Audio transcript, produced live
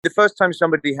The first time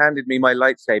somebody handed me my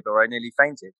lightsaber, I nearly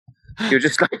fainted. You're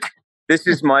just like, this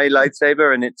is my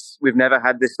lightsaber, and we've never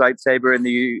had this lightsaber in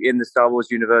the Star Wars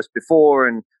universe before.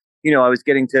 And, I was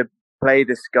getting to play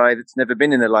this guy that's never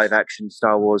been in a live action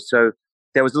Star Wars. So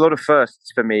there was a lot of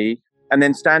firsts for me. And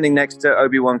then standing next to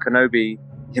Obi-Wan Kenobi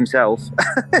himself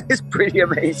is pretty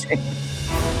amazing.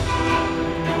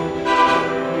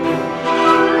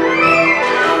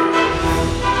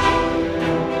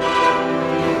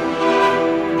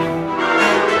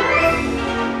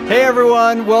 Hey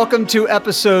everyone, welcome to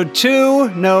episode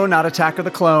 2. No, not Attack of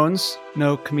the Clones.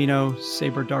 No Kamino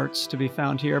saber darts to be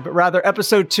found here, but rather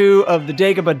episode 2 of the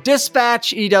Dagobah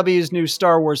Dispatch, EW's new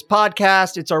Star Wars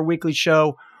podcast. It's our weekly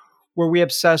show where we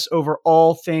obsess over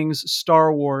all things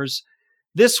Star Wars.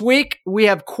 This week, we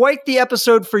have quite the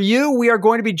episode for you. We are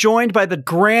going to be joined by the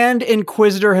Grand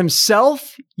Inquisitor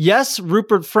himself. Yes,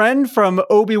 Rupert Friend from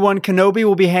Obi-Wan Kenobi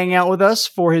will be hanging out with us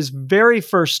for his very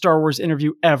first Star Wars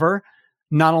interview ever.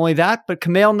 Not only that, but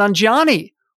Kumail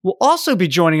Nanjiani will also be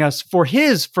joining us for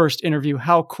his first interview.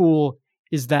 How cool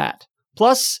is that?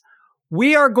 Plus,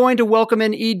 we are going to welcome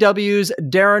in EW's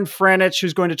Darren Franich,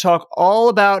 who's going to talk all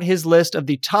about his list of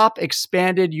the top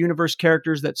expanded universe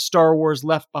characters that Star Wars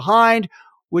left behind,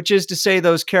 which is to say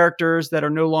those characters that are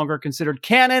no longer considered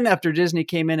canon after Disney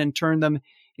came in and turned them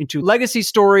into legacy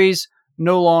stories,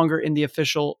 no longer in the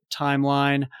official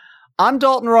timeline. I'm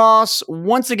Dalton Ross,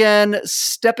 once again,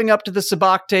 stepping up to the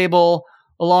sabacc table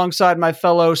alongside my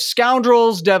fellow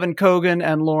scoundrels, Devin Kogan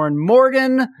and Lauren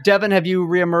Morgan. Devin, have you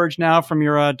reemerged now from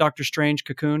your Doctor Strange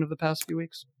cocoon of the past few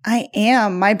weeks? I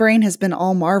am. My brain has been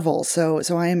all Marvel, so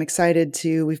I am excited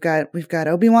to. We've got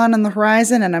Obi-Wan on the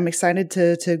horizon, and I'm excited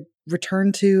to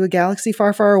return to a galaxy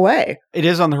far, far away. It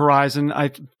is on the horizon. I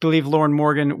believe Lauren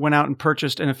Morgan went out and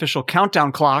purchased an official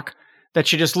countdown clock that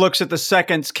she just looks at the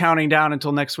seconds counting down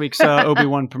until next week's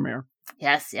Obi-Wan premiere.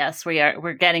 Yes,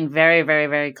 we're getting very, very,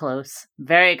 very close.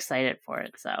 Very excited for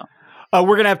it. So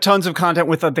we're going to have tons of content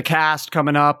with the cast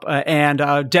coming up, and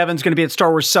Devin's going to be at Star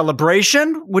Wars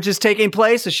Celebration, which is taking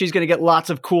place, so she's going to get lots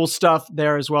of cool stuff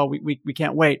there as well. We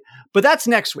can't wait. But that's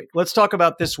next week. Let's talk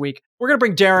about this week. We're going to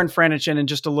bring Darren Franich in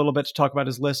just a little bit to talk about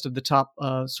his list of the top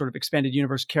sort of expanded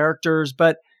universe characters.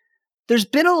 But there's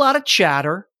been a lot of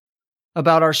chatter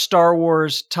about our Star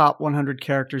Wars top 100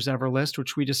 characters ever list,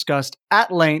 which we discussed at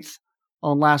length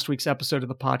on last week's episode of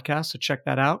the podcast. So check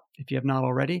that out if you have not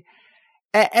already.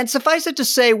 And suffice it to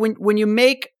say, when you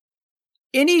make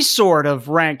any sort of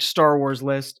ranked Star Wars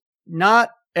list, not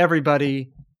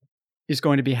everybody is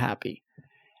going to be happy.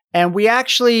 And we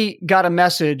actually got a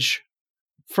message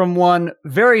from one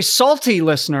very salty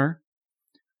listener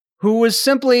who was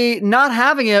simply not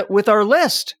having it with our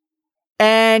list.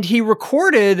 And he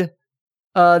recorded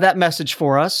that message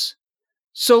for us.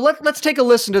 So let's take a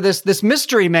listen to this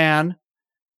mystery man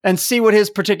and see what his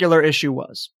particular issue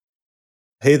was.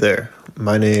 Hey there,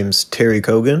 my name's Terry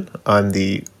Kogan. I'm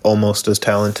the almost as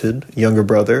talented younger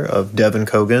brother of Devin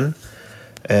Kogan,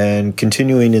 and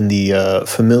continuing in the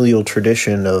familial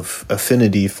tradition of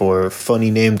affinity for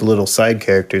funny named little side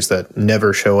characters that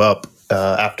never show up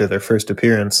after their first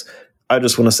appearance, I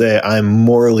just want to say I'm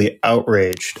morally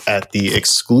outraged at the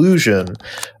exclusion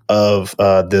of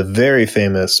the very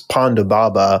famous Ponda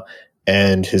Baba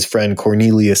and his friend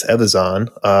Cornelius Evazan,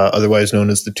 otherwise known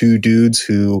as the two dudes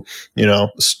who,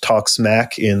 talk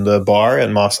smack in the bar at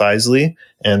Mos Eisley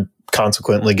and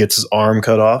consequently gets his arm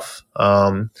cut off.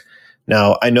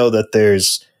 Now, I know that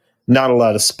there's not a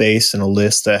lot of space in a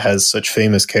list that has such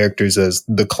famous characters as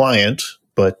the Client,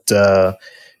 but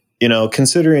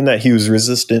considering that he was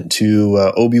resistant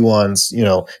to Obi-Wan's,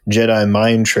 Jedi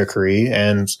mind trickery,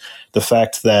 and the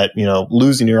fact that,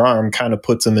 losing your arm kind of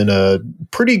puts him in a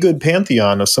pretty good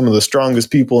pantheon of some of the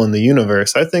strongest people in the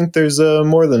universe, I think there's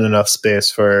more than enough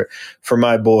space for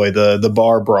my boy, the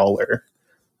bar brawler.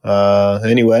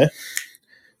 Anyway,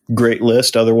 great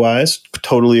list otherwise.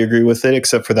 Totally agree with it,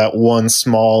 except for that one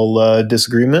small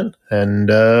disagreement. And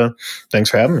thanks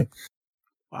for having me.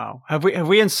 Wow. Have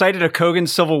we incited a Kogan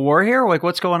civil war here? Like,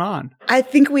 what's going on? I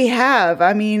think we have.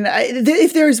 I mean,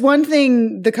 if there's one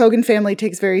thing the Kogan family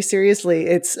takes very seriously,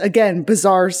 it's, again,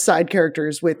 bizarre side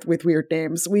characters with weird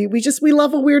names. We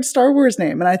love a weird Star Wars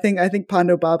name. And I think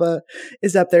Ponda Baba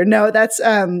is up there. No,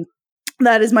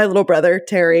 that is my little brother,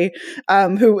 Terry,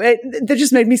 that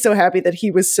just made me so happy that he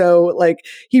was so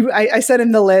I sent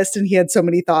him the list and he had so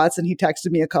many thoughts and he texted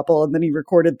me a couple and then he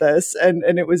recorded this.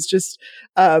 And it was just,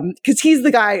 cause he's the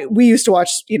guy we used to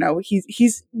watch,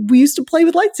 we used to play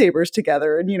with lightsabers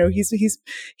together and,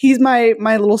 he's my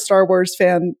little Star Wars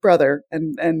fan brother.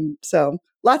 And so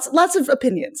lots of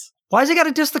opinions. Why has he got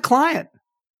to diss the Client?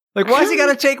 Like, why is he got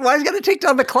to take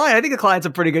down the client? I think the client's a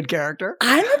pretty good character.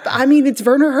 I mean, it's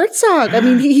Werner Herzog. I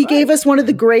mean, he gave us one of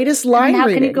the greatest line how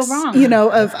readings. Can he go wrong? You know,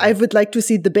 of "I would like to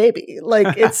see the baby."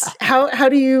 Like, it's how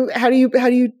do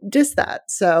you diss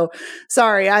that? So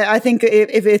sorry. I think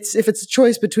if it's a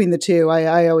choice between the two,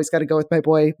 I always got to go with my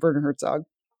boy Werner Herzog.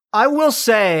 I will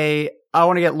say, I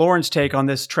want to get Lauren's take on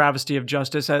this travesty of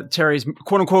justice. Terry's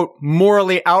quote unquote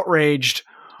morally outraged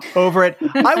over it.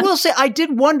 I will say I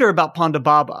did wonder about Ponda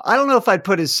Baba. I don't know if I'd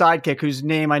put his sidekick, whose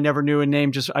name I never knew and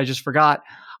I just forgot.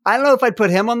 I don't know if I'd put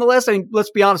him on the list. I mean,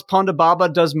 let's be honest, Ponda Baba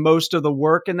does most of the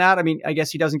work in that. I mean, I guess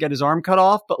he doesn't get his arm cut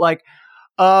off, but like,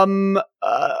 but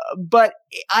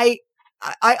I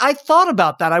thought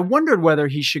about that. I wondered whether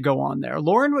he should go on there.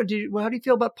 Lauren, how do you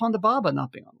feel about Ponda Baba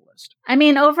not being on the list? I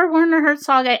mean, over Werner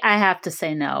Herzog, I have to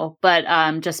say no, but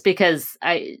just because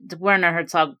Werner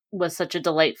Herzog was such a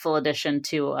delightful addition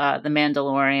to The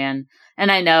Mandalorian,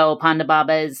 and I know Ponda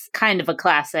Baba is kind of a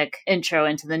classic intro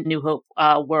into the New Hope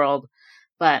world,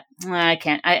 but I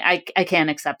can't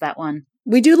accept that one.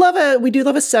 We do love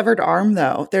a severed arm,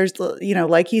 though. There's,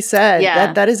 like he said,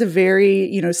 that is a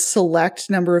very,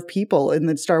 select number of people in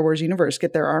the Star Wars universe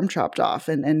get their arm chopped off,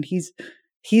 and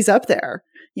he's up there.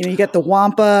 You get the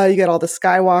Wampa, you get all the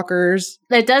Skywalkers.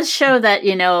 It does show that,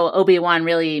 Obi-Wan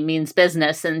really means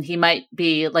business, and he might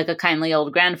be like a kindly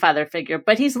old grandfather figure,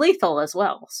 but he's lethal as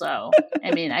well. So,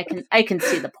 I mean, I can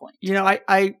see the point.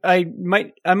 I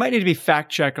might need to be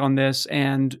fact checked on this,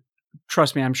 and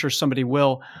trust me, I'm sure somebody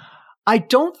will. I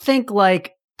don't think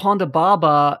like Ponda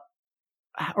Baba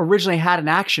originally had an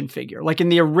action figure, like in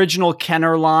the original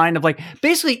Kenner line of like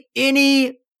basically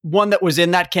any one that was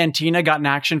in that cantina got an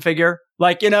action figure.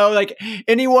 Like, like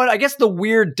anyone, I guess the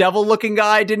weird devil looking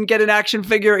guy didn't get an action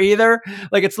figure either.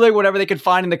 Like it's literally whatever they could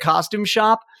find in the costume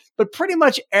shop, but pretty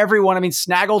much everyone, I mean,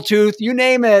 Snaggletooth, you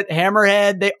name it,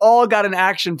 Hammerhead, they all got an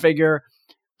action figure.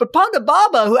 But Ponda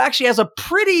Baba, who actually has a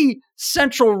pretty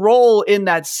central role in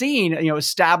that scene,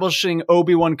 establishing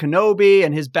Obi-Wan Kenobi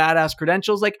and his badass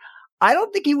credentials, like, I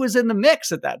don't think he was in the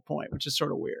mix at that point, which is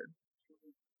sort of weird.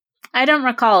 I don't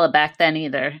recall it back then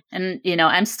either. And,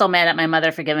 I'm still mad at my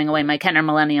mother for giving away my Kenner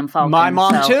Millennium Falcon. My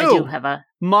mom, too. I do have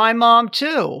My mom,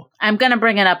 too. I'm going to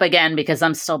bring it up again because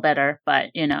I'm still bitter,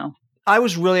 but, I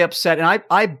was really upset, and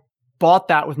I bought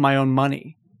that with my own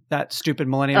money, that stupid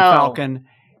Millennium Falcon.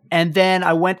 And then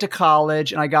I went to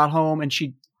college, and I got home, and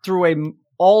she threw away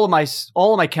all of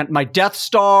my Death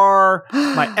Star,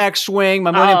 my X-Wing,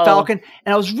 my Millennium Falcon,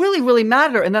 and I was really, really mad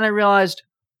at her. And then I realized,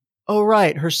 oh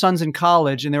right, her son's in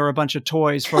college, and there were a bunch of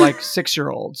toys for like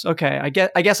 6-year-olds. Okay, I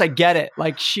guess I get it.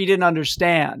 Like she didn't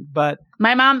understand, but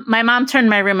my mom turned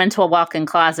my room into a walk-in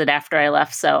closet after I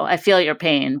left, so I feel your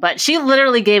pain. But she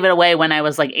literally gave it away when I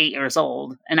was like 8 years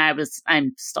old, and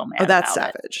I'm still mad. Oh, that's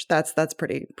about savage. That's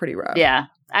pretty rough. Yeah.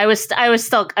 I was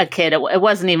still a kid. It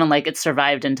wasn't even like it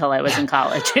survived until I was in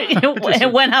college.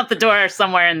 It went out the door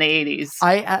somewhere in the 80s.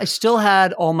 I still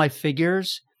had all my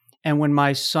figures. And when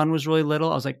my son was really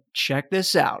little, I was like, check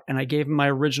this out. And I gave him my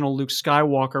original Luke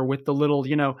Skywalker with the little,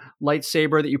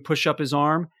 lightsaber that you push up his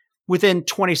arm. Within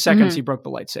 20 seconds, he broke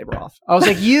the lightsaber off. I was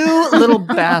like, you little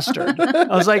bastard.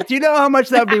 I was like, do you know how much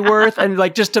that would be worth? And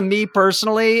like, just to me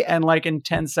personally, and like in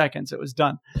 10 seconds, it was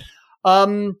done.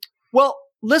 Well,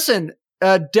 listen,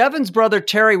 Devin's brother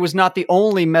Terry was not the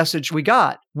only message we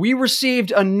got. We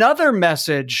received another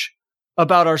message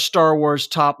about our Star Wars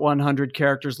top 100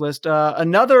 characters list.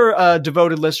 Another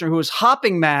devoted listener who was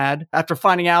hopping mad after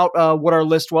finding out what our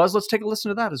list was. Let's take a listen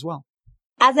to that as well.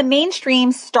 As a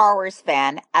mainstream Star Wars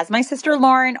fan, as my sister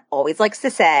Lauren always likes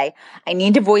to say, I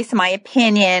need to voice my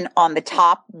opinion on the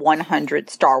top 100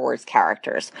 Star Wars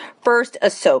characters. First,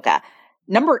 Ahsoka.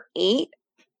 Number 8.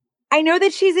 I know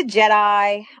that she's a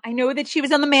Jedi. I know that she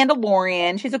was on The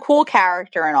Mandalorian. She's a cool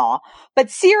character and all.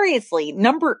 But seriously,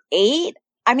 number 8?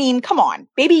 I mean, come on.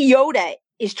 Baby Yoda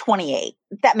is 28.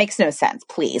 That makes no sense,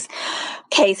 please.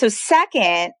 Okay, so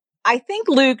second, I think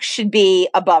Luke should be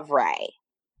above Rey.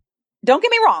 Don't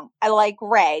get me wrong. I like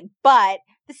Rey, but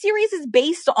the series is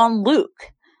based on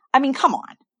Luke. I mean, come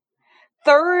on.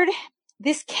 Third,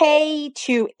 this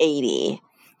K-280.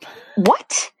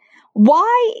 What?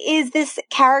 Why is this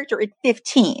character at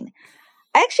 15?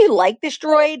 I actually like this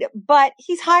droid, but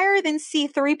he's higher than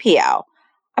C-3PO.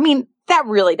 I mean, that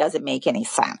really doesn't make any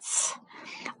sense.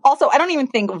 Also, I don't even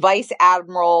think Vice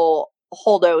Admiral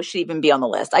Holdo should even be on the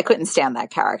list. I couldn't stand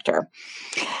that character.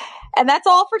 And that's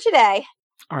all for today.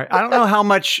 All right. I don't know how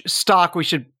much stock we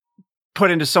should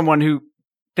put into someone who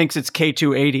thinks it's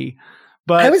K-280,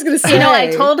 But I was going to say, You know, I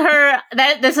told her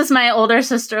that this is my older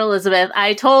sister, Elizabeth.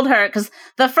 I told her because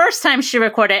the first time she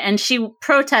recorded and she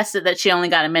protested that she only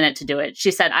got a minute to do it.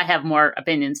 She said, I have more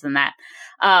opinions than that.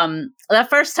 The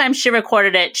first time she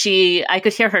recorded it, I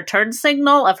could hear her turn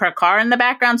signal of her car in the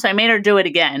background. So I made her do it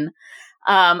again.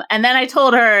 And then I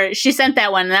told her, she sent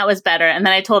that one and that was better. And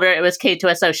then I told her it was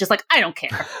K2SO. She's like, I don't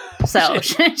care. So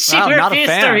she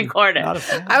refused to record it.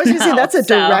 I was going to say that's a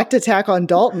direct attack on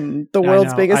Dalton, the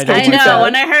world's biggest I K2 know. fan.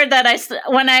 When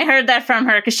I heard that from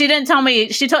her, because she didn't tell me,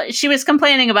 she was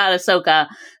complaining about Ahsoka,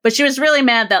 but she was really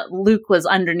mad that Luke was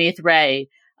underneath Rey.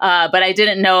 But I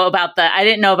didn't know about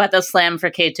the slam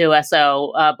for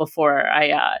K2SO before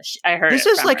I heard. This it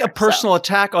is from like her, a personal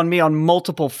attack on me on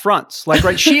multiple fronts. Like,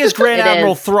 right, she is Grand It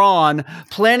Admiral is. Thrawn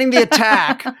planning the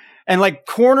attack and like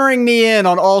cornering me in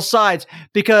on all sides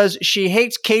because she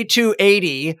hates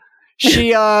K280.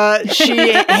 She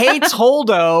hates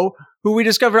Holdo, who we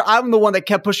discovered I'm the one that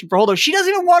kept pushing for Holdo. She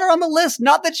doesn't even want her on the list.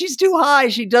 Not that she's too high.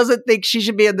 She doesn't think she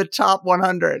should be in the top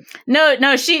 100.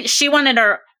 No, she wanted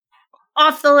her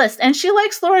off the list, and she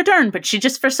likes Laura Dern, but she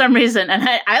just for some reason, and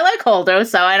I like Holdo,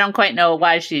 so I don't quite know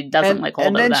why she doesn't like Holdo.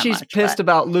 And then that she's much, pissed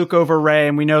about Luke over Rey,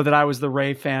 and we know that I was the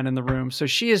Rey fan in the room, so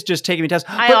she is just taking me test.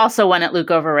 I also wanted Luke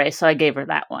over Rey, so I gave her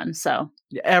that one. So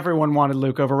everyone wanted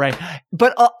Luke over Rey,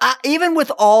 but even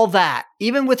with all that,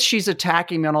 even with she's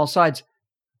attacking me on all sides,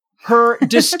 her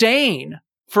disdain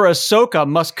for Ahsoka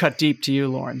must cut deep to you,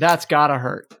 Lauren. That's gotta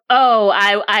hurt. Oh,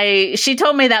 she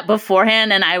told me that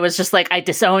beforehand, and I was just like, I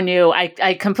disown you.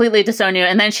 I completely disown you.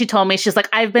 And then she told me, she's like,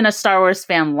 I've been a Star Wars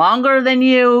fan longer than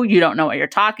you. You don't know what you're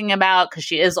talking about, because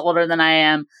she is older than I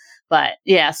am. But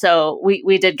yeah, so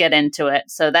we did get into it.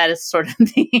 So that is sort of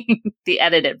the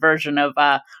edited version of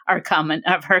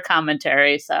her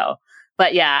commentary. So,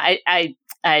 but yeah, I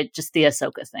just the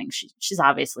Ahsoka thing. She's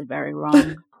obviously very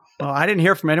wrong. Well, I didn't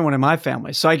hear from anyone in my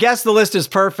family, so I guess the list is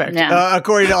perfect, Yeah.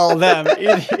 According to all of them.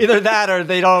 Either that, or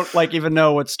they don't like even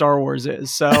know what Star Wars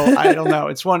is. So I don't know.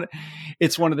 It's one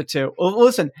of the two. Well,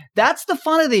 listen, that's the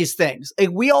fun of these things. Like,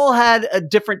 we all had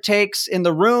different takes in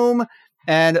the room,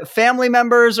 and family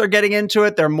members are getting into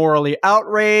it. They're morally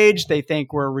outraged. They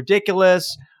think we're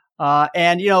ridiculous.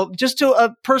 And just to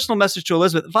a personal message to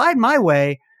Elizabeth, if I had my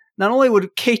way, not only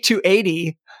would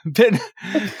K280 been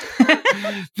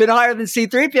higher than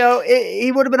C-3PO,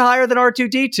 he would have been higher than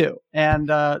R2-D2, and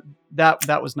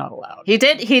that was not allowed. He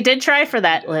did try for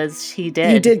that, Liz. He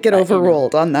did get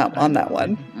overruled on that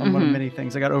one. One of many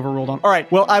things I got overruled on. All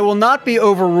right, well, I will not be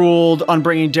overruled on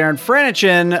bringing Darren Franich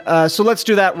in, so let's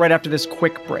do that right after this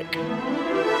quick break.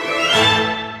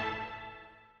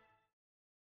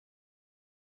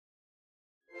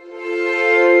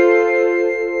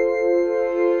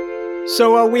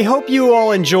 So we hope you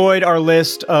all enjoyed our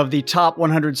list of the top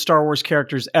 100 Star Wars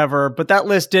characters ever, but that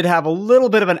list did have a little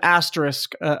bit of an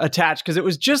asterisk attached, because it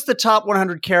was just the top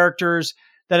 100 characters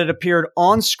that had appeared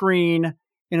on screen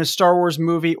in a Star Wars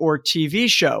movie or TV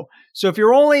show. So if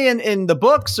you're only in the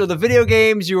books or the video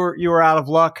games, you were out of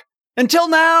luck until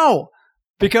now,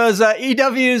 because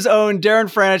EW's own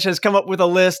Darren Franich has come up with a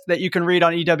list that you can read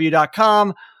on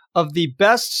EW.com of the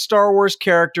best Star Wars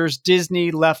characters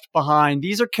Disney left behind.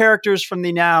 These are characters from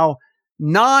the now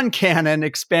non-canon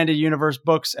expanded universe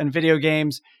books and video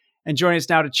games. And joining us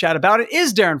now to chat about it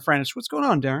is Darren Franich. What's going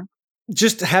on, Darren?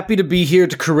 Just happy to be here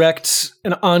to correct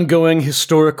an ongoing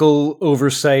historical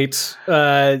oversight.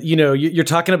 You're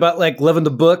talking about like loving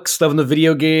the books, loving the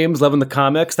video games, loving the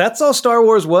comics. That's all Star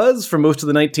Wars was for most of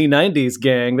the 1990s,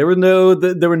 gang. There was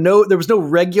no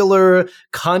regular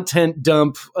content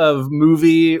dump of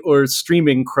movie or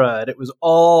streaming crud. It was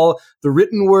all the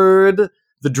written word,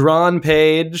 the drawn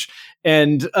page,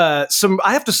 and some,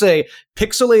 I have to say,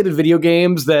 pixelated video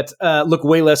games that look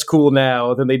way less cool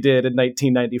now than they did in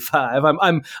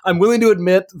 1995. I'm willing to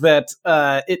admit that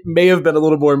it may have been a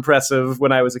little more impressive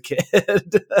when I was a kid.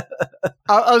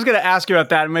 I was going to ask you about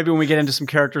that, and maybe when we get into some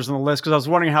characters on the list, because I was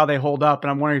wondering how they hold up, and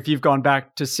I'm wondering if you've gone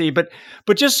back to see. But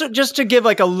just to give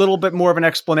like a little bit more of an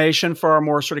explanation for our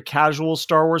more sort of casual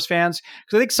Star Wars fans,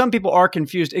 because I think some people are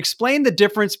confused. Explain the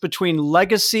difference between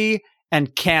legacy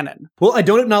and canon. Well, I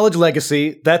don't acknowledge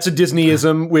legacy. That's a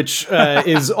Disneyism, which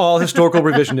is all historical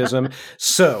revisionism.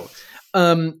 So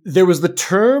there was the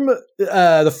term,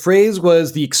 the phrase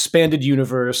was the expanded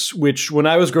universe, which when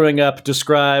I was growing up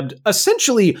described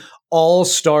essentially all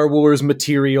Star Wars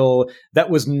material that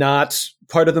was not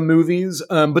part of the movies,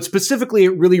 but specifically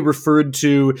it really referred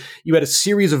to, you had a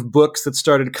series of books that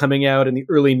started coming out in the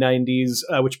early 90s,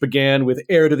 which began with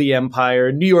Heir to the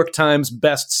Empire, New York Times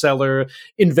bestseller,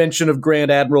 invention of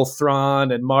Grand Admiral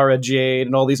Thrawn and Mara Jade,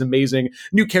 and all these amazing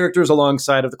new characters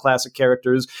alongside of the classic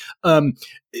characters.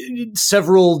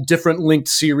 Several different linked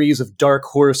series of Dark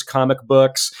Horse comic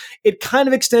books. It kind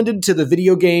of extended to the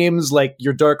video games, like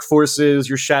your Dark Forces,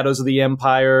 your Shadows of the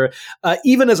Empire.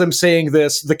 Even as I'm saying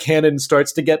this, the canon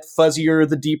starts to get fuzzier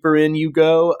the deeper in you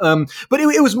go. But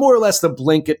it was more or less the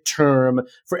blanket term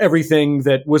for everything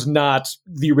that was not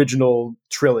the original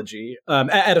trilogy,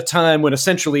 at a time when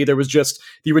essentially there was just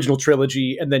the original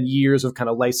trilogy and then years of kind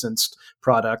of licensed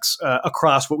products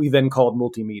across what we then called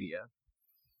multimedia.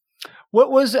 What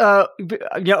was well,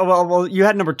 you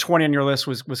had number 20 on your list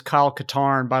was Kyle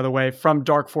Katarn, by the way, from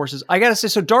Dark Forces. I gotta say,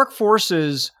 so Dark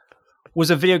Forces was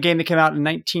a video game that came out in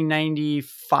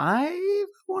 1995, I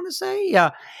want to say.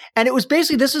 Yeah. And it was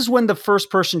basically, this is when the first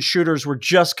person shooters were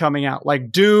just coming out. Like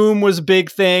Doom was a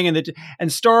big thing,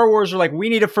 and Star Wars were like, we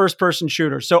need a first person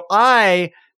shooter. So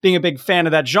I, being a big fan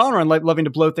of that genre and like loving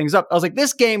to blow things up, I was like,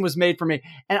 this game was made for me.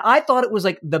 And I thought it was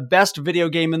like the best video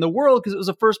game in the world because it was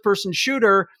a first person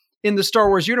shooter in the Star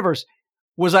Wars universe.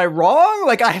 Was I wrong?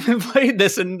 Like, I haven't played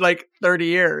this in like 30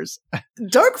 years.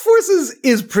 Dark Forces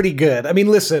is pretty good. I mean,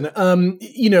 listen,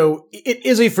 it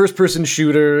is a first-person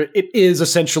shooter. It is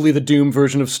essentially the Doom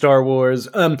version of Star Wars.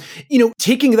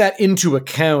 Taking that into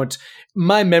account,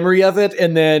 my memory of it,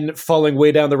 and then falling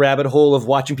way down the rabbit hole of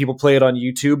watching people play it on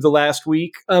YouTube the last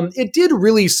week, it did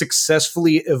really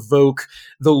successfully evoke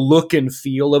the look and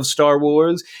feel of Star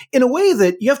Wars in a way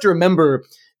that you have to remember,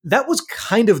 that was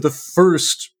kind of the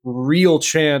first real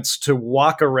chance to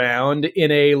walk around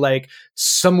in a like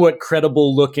somewhat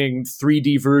credible looking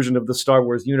 3D version of the Star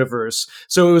Wars universe.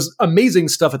 So it was amazing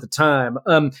stuff at the time.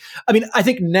 I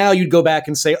think now you'd go back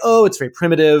and say, oh, it's very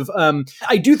primitive.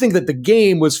 I do think that the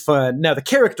game was fun. Now the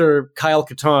character, Kyle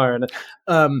Katarn,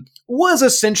 was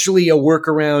essentially a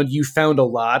workaround you found a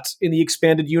lot in the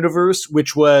expanded universe,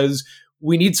 which was,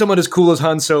 we need someone as cool as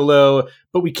Han Solo,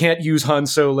 but we can't use Han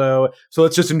Solo, so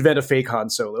let's just invent a fake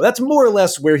Han Solo. That's more or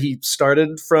less where he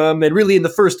started from, and really in the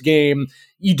first game,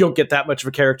 you don't get that much of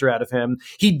a character out of him.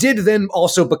 He did then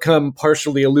also become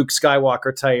partially a Luke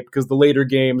Skywalker type, because the later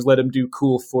games let him do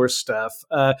cool Force stuff,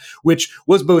 which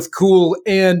was both cool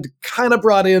and kind of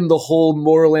brought in the whole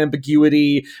moral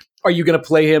ambiguity. Are you going to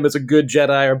play him as a good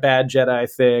Jedi or bad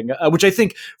Jedi thing? Which I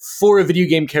think for a video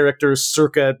game character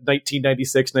circa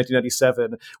 1996,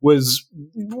 1997 was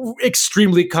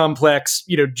extremely complex,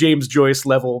 James Joyce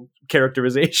level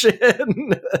characterization.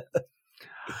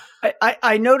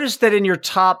 I noticed that in your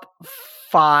top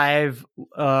 5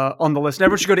 on the list, and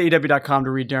everyone should go to EW.com to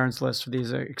read Darren's list for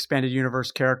these expanded universe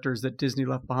characters that Disney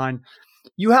left behind.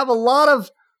 You have a lot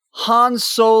of Han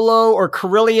Solo or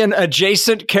Corellian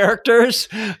adjacent characters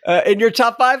in your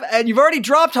top 5, and you've already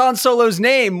dropped Han Solo's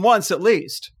name once at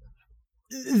least.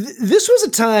 This was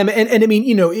a time, and I mean,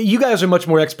 you guys are much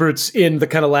more experts in the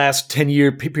kind of last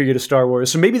 10-year period of Star Wars,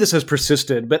 so maybe this has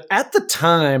persisted, but at the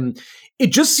time, it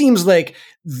just seems like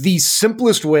the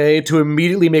simplest way to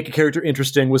immediately make a character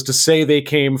interesting was to say they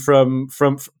came from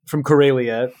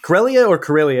Corellia. Corellia or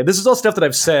Corellia? This is all stuff that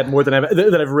I've said more than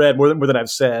I've read more than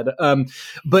I've said.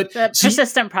 But the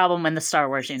persistent problem in the Star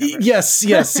Wars universe.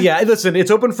 Yes, yeah. Listen, it's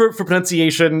open for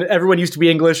pronunciation. Everyone used to be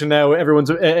English, and now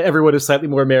everyone is slightly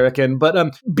more American.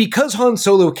 But because Han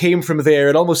Solo came from there,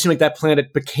 it almost seemed like that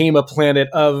planet became a planet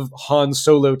of Han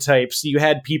Solo types. You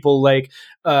had people like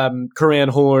Karan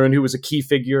Horn, who was a key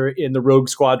figure in the Rogue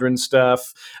Squadron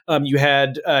stuff. You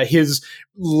had his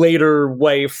later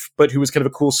wife, but who was kind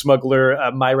of a cool smuggler,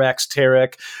 Myrax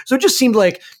Tarek. So it just seemed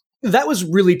like that was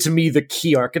really, to me, the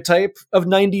key archetype of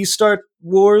 90s Star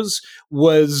Wars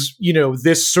was,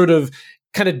 this sort of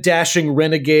kind of dashing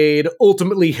renegade,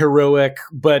 ultimately heroic,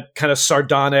 but kind of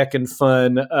sardonic and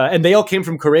fun. And they all came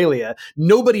from Corellia.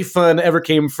 Nobody fun ever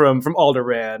came from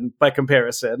Alderaan by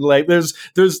comparison. Like there's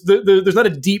not a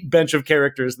deep bench of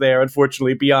characters there,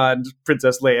 unfortunately, beyond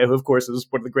Princess Leia, who of course is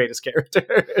one of the greatest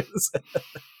characters.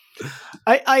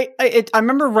 I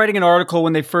remember writing an article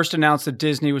when they first announced that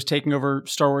Disney was taking over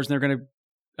Star Wars and they're going to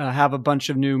have a bunch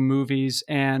of new movies,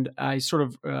 and I sort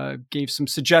of gave some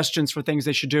suggestions for things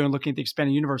they should do in looking at the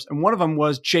expanded universe. And one of them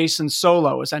was Jacen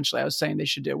Solo, essentially, I was saying they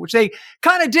should do, which they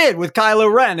kind of did with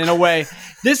Kylo Ren in a way.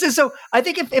 This is so, I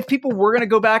think if people were going to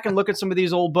go back and look at some of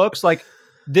these old books, like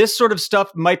this sort of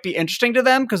stuff might be interesting to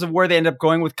them because of where they end up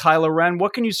going with Kylo Ren.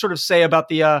 What can you sort of say about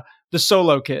the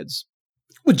Solo kids?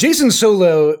 Well, Jacen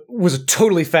Solo was a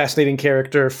totally fascinating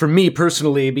character for me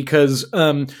personally because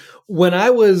when I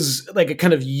was like a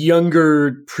kind of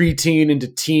younger preteen into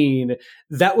teen,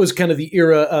 that was kind of the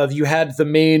era of you had the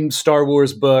main Star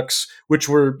Wars books, which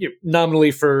were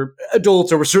nominally for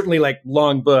adults or were certainly like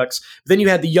long books. Then you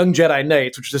had the Young Jedi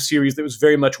Knights, which was a series that was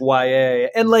very much YA.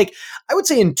 And like, I would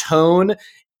say in tone,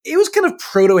 it was kind of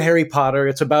proto Harry Potter.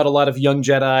 It's about a lot of young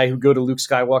Jedi who go to Luke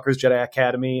Skywalker's Jedi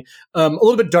Academy. A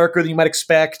little bit darker than you might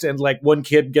expect. And like one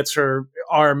kid gets her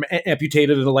arm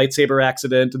amputated in a lightsaber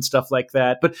accident and stuff like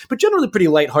that. But generally pretty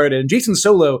lighthearted. And Jacen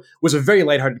Solo was a very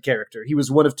lighthearted character. He was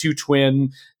one of two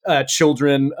twin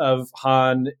children of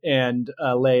Han and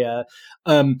Leia.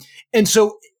 And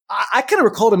so I kind of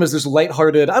recalled him as this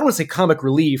lighthearted, I don't want to say comic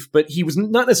relief, but he was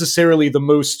not necessarily the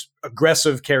most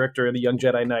aggressive character in the Young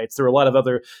Jedi Knights. There were a lot of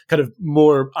other kind of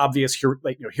more obvious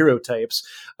hero types.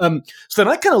 So then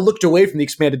I kind of looked away from the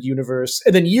expanded universe.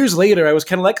 And then years later, I was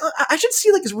kind of like, I should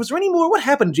see, like, was there any more? What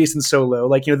happened to Jacen Solo?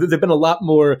 Like, there've been a lot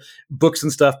more books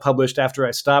and stuff published after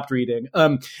I stopped reading.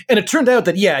 And it turned out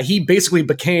that, yeah, he basically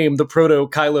became the proto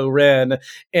Kylo Ren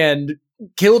and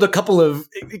killed a couple of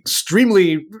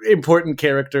extremely important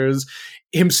characters,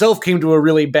 himself came to a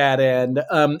really bad end.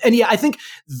 And yeah, I think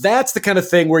that's the kind of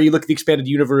thing where you look at the expanded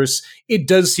universe, it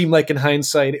does seem like in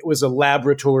hindsight, it was a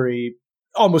laboratory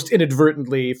almost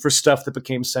inadvertently for stuff that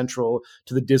became central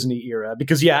to the Disney era.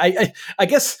 Because yeah, I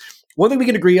guess one thing we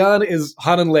can agree on is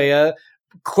Han and Leia,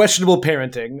 questionable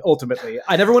parenting, ultimately.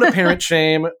 I never want to parent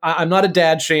shame. I'm not a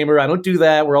dad shamer. I don't do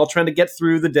that. We're all trying to get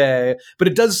through the day. But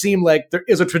it does seem like there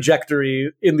is a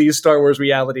trajectory in these Star Wars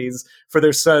realities for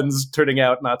their sons turning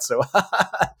out not so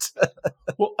hot.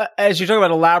 Well, as you talk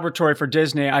about a laboratory for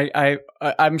Disney,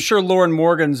 I'm sure Lauren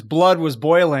Morgan's blood was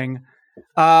boiling.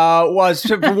 Was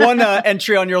one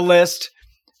entry on your list.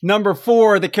 Number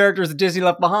 4, the characters that Disney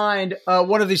left behind.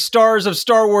 One of the stars of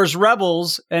Star Wars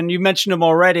Rebels, and you mentioned him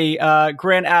already,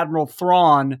 Grand Admiral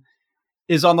Thrawn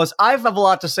is on the list. I have a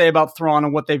lot to say about Thrawn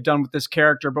and what they've done with this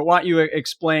character, but why don't you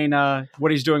explain what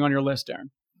he's doing on your list,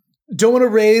 Aaron? Don't want to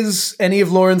raise any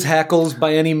of Lauren's hackles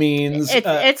by any means.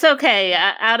 It's okay.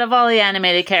 Out of all the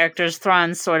animated characters,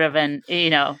 Thrawn's sort of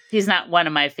he's not one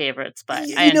of my favorites, but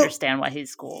I understand why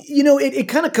he's cool. It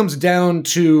kind of comes down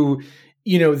to,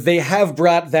 they have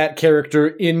brought that character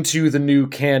into the new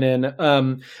canon.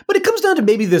 But it comes down to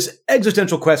maybe this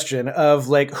existential question of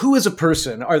like, who is a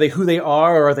person? Are they who they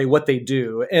are or are they what they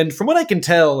do? And from what I can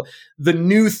tell, the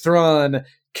new Thrawn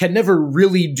can never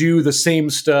really do the same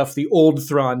stuff the old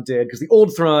Thrawn did, because the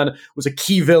old Thrawn was a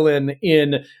key villain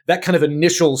in that kind of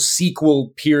initial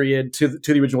sequel period to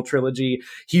the original trilogy.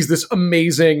 He's this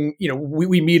amazing,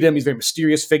 we meet him, he's a very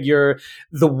mysterious figure,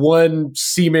 the one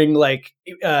seeming like,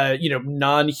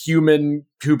 non-human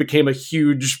who became a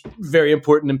huge, very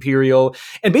important Imperial.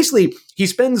 And basically, he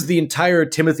spends the entire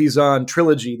Timothy Zahn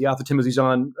trilogy, the author Timothy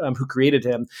Zahn, who created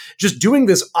him, just doing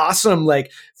this awesome,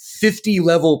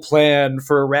 50-level plan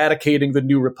for eradicating the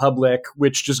New Republic,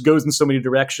 which just goes in so many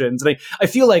directions. And I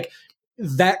feel like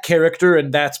that character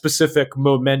and that specific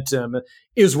momentum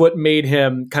is what made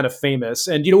him kind of famous.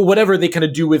 And, whatever they kind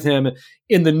of do with him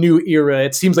in the new era,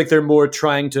 it seems like they're more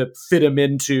trying to fit him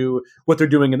into what they're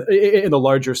doing in the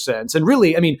larger sense. And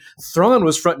really, Thrawn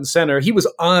was front and center. He was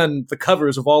on the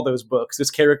covers of all those books,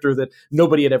 this character that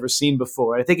nobody had ever seen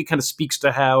before. And I think it kind of speaks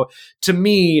to how, to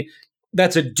me,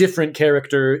 that's a different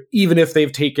character, even if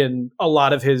they've taken a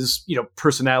lot of his,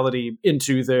 personality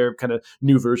into their kind of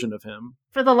new version of him.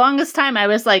 For the longest time, I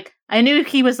was like, I knew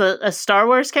he was a Star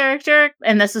Wars character,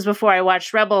 and this is before I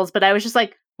watched Rebels, but I was just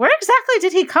like, where exactly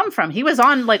did he come from? He was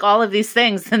on all of these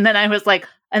things, and then I was like,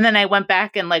 and then I went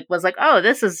back and was like, oh,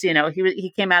 this is,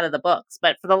 he came out of the books.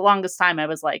 But for the longest time, I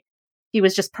was like, he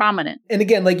was just prominent. And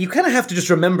again, you kind of have to just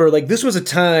remember, this was a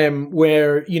time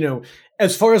where,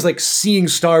 as far as seeing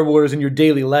Star Wars in your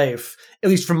daily life, at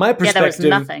least from my perspective,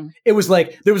 there was nothing. It was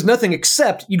there was nothing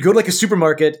except you'd go to a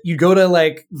supermarket, you'd go to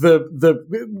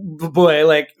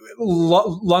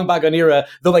Long Bygone Era,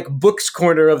 the books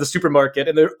corner of the supermarket,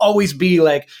 and there'd always be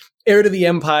Heir to the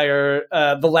Empire,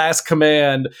 The Last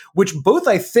Command, which both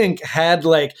I think had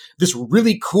this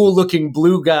really cool looking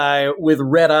blue guy with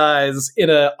red eyes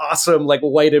in a awesome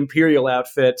white Imperial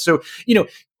outfit. So,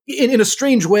 in a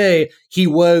strange way, he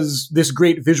was this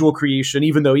great visual creation,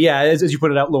 even though, yeah, as you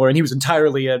pointed out, Lauren, he was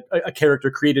entirely a character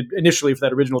created initially for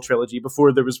that original trilogy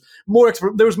before there was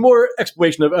more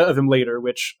exploration of him later,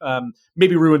 which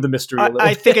maybe ruined the mystery a little.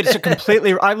 I think it's a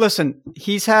completely... listen,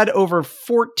 he's had over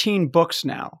 14 books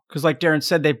now, because like Darren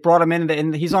said, they brought him in,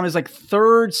 and he's on his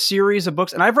 3rd series of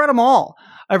books, and I've read them all.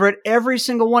 I've read every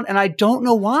single one, and I don't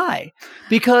know why,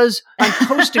 because I'm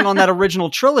coasting on that original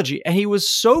trilogy, and he was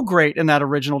so great in that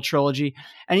original trilogy.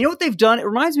 And you know what they've done? It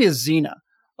reminds me of Xena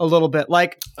a little bit.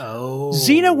 Like, Oh.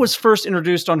 Xena was first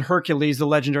introduced on Hercules, The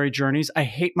Legendary Journeys. I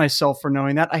hate myself for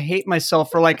knowing that. I hate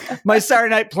myself for like my Saturday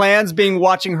night plans being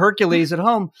watching Hercules at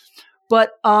home.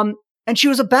 But, and she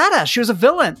was a badass. She was a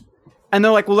villain. And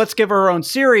they're like, well, let's give her own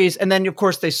series. And then, of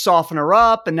course, they soften her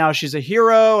up, and now she's a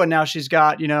hero, and now she's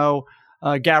got,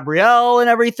 Gabrielle and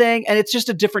everything. And it's just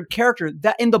a different character.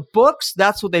 That in the books,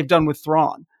 that's what they've done with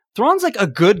Thrawn. Thrawn's like a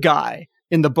good guy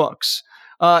in the books.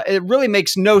 It really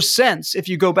makes no sense if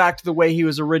you go back to the way he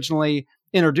was originally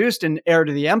introduced in Heir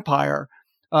to the Empire,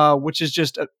 which is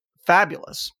just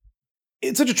fabulous.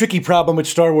 It's such a tricky problem,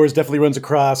 which Star Wars definitely runs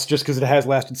across just because it has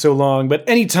lasted so long. But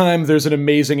anytime there's an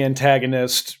amazing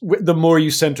antagonist, the more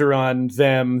you center on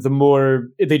them, the more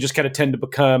they just kind of tend to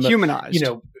become humanized.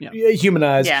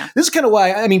 Humanized. Yeah. This is kind of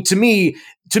why, I mean, to me,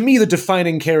 the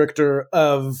defining character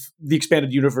of the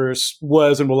expanded universe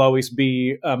was and will always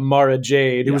be Mara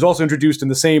Jade, who was also introduced in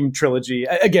the same trilogy.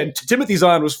 Again, Timothy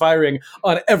Zahn was firing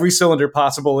on every cylinder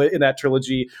possible in that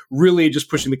trilogy, really just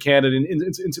pushing the canon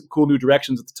in some cool new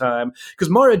directions at the time. Because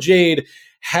Mara Jade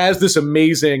has this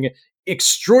amazing,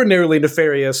 extraordinarily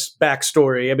nefarious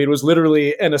backstory. I mean, it was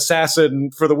literally an assassin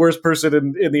for the worst person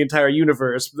in the entire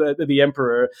universe, the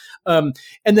Emperor. And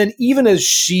then even as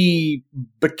she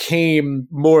became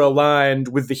more aligned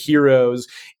with the heroes,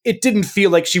 it didn't feel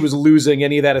like she was losing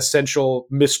any of that essential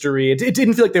mystery. It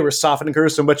didn't feel like they were softening her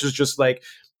so much as just like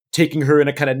taking her in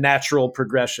a kind of natural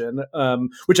progression,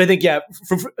 which I think,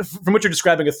 from what you're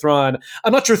describing of Thrawn,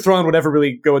 I'm not sure Thrawn would ever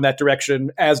really go in that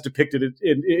direction as depicted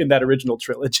in that original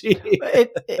trilogy.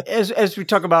 As we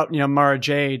talk about, Mara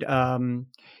Jade,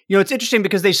 it's interesting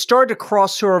because they started to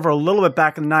cross her over a little bit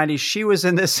back in the 90s. She was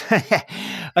in this,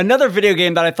 another video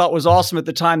game that I thought was awesome at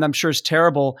the time that I'm sure is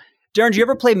terrible. Darren, did you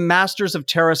ever play Masters of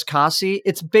Terras Kasi?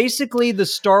 It's basically the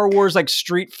Star Wars like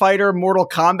Street Fighter Mortal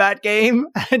Kombat game,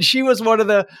 and she was one of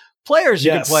the players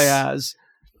you could play as.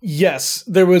 Yes,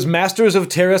 there was Masters of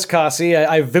Terras Kasi.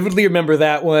 I vividly remember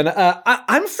that one.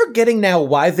 I'm forgetting now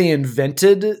why they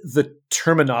invented the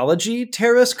terminology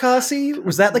Terras Kasi.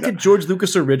 Was that like a George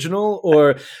Lucas original?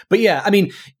 But yeah, I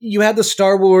mean, you had the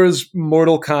Star Wars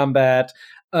Mortal Kombat.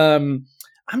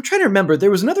 I'm trying to remember.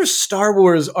 There was another Star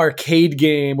Wars arcade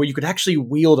game where you could actually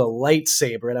wield a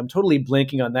lightsaber, and I'm totally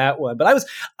blanking on that one. But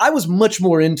I was much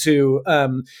more into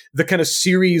the kind of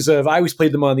series of. I always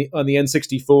played them on the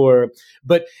N64,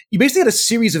 but you basically had a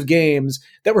series of games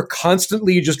that were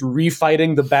constantly just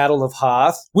refighting the Battle of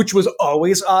Hoth, which was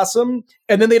always awesome.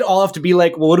 And then they'd all have to be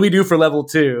like, well, what do we do for level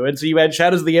 2? And so you had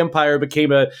Shadows of the Empire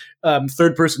became a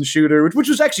third-person shooter, which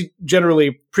was actually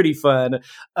generally pretty fun.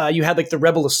 You had like the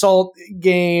Rebel Assault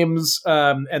games,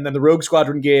 and then the Rogue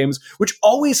Squadron games, which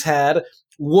always had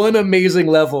one amazing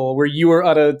level where you were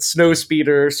on a snow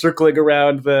speeder circling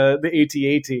around the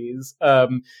AT-ATs.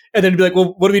 And then be like,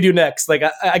 well, what do we do next? Like,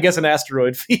 I guess an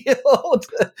asteroid field.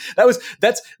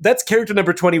 That's character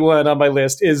number 21 on my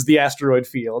list is the asteroid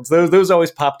fields. Those always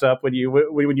popped up when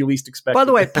you least expect. By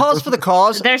the way, pause for the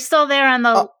cause. They're still there on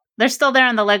the. They're still there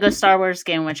on the Lego Star Wars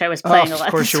game, which I was playing a lot.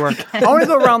 Of course you were. I want to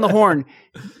go around the horn.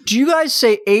 Do you guys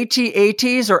say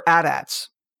AT-ATs or AT-ATs?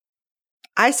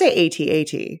 I say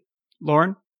AT-AT.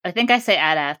 Lauren? I think I say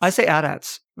AT-ATs. I say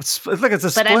AT-ATs. It's like it's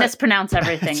a split. But I mispronounce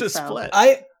everything. It's a so. split.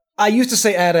 I used to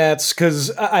say AT-ATs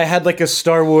because I had like a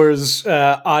Star Wars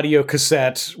audio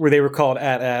cassette where they were called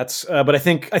AT-ATs. But I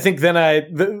think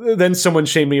then someone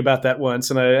shamed me about that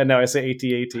once, and now I say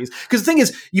AT-ATs. Because the thing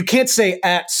is, you can't say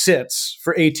AT-SITs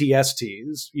for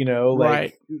AT-STs.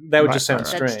 Right. That would just sound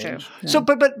strange. That's true. Yeah. So,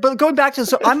 but going back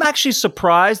to I'm actually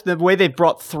surprised the way they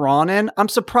brought Thrawn in. I'm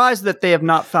surprised that they have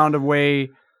not found a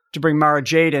way to bring Mara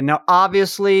Jade in. Now,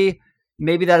 obviously,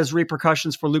 maybe that has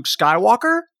repercussions for Luke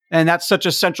Skywalker. And that's such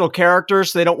a central character,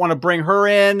 so they don't want to bring her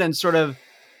in and sort of,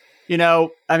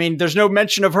 I mean, there's no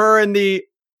mention of her in the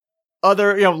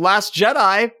other, Last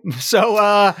Jedi. So,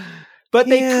 but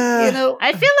they,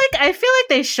 I feel like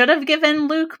they should have given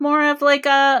Luke more of like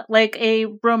a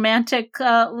romantic,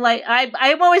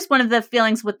 I'm always one of the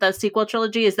feelings with the sequel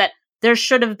trilogy is that there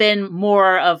should have been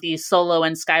more of the Solo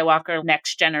and Skywalker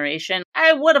next generation.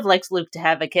 I would have liked Luke to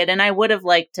have a kid, and I would have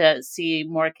liked to see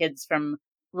more kids from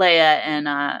Leia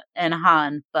and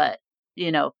Han, but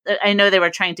I know they were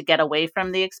trying to get away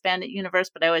from the expanded universe,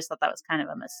 but I always thought that was kind of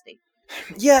a mistake.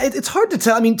 Yeah, it's hard to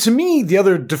tell. I mean, to me, the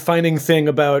other defining thing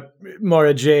about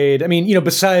Mara Jade, I mean,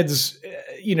 besides,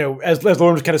 as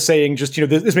Lauren was kind of saying, just,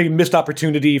 this may be a missed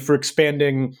opportunity for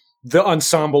expanding the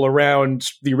ensemble around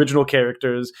the original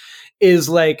characters is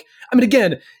like, I mean,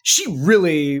 again, she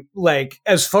really, like,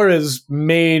 as far as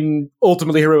main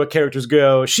ultimately heroic characters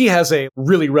go, she has a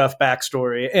really rough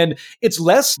backstory. And it's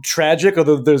less tragic,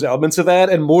 although there's elements of that,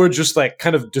 and more just like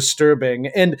kind of disturbing.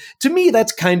 And to me,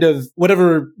 that's kind of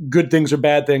whatever good things or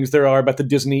bad things there are about the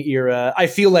Disney era. I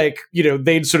feel like,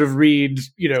 they'd sort of read,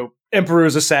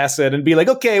 Emperor's Assassin and be like,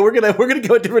 okay, we're gonna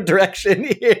go a different direction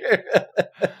here.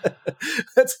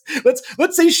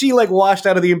 let's say she like washed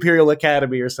out of the Imperial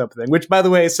Academy or something, which, by the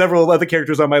way, several other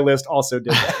characters on my list also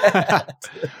did that.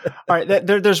 All right,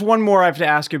 there's one more I have to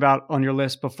ask you about on your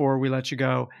list before we let you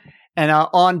go. And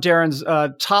on Darren's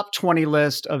top 20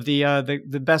 list of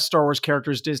the best Star Wars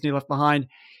characters Disney left behind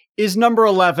is number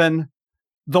 11,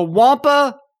 the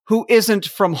Wampa who isn't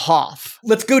from Hoth.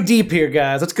 Let's go deep here,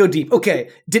 guys. Let's go deep. Okay.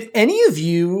 Did any of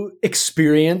you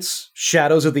experience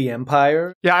Shadows of the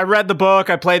Empire? Yeah, I read the book.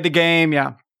 I played the game.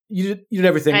 Yeah. You did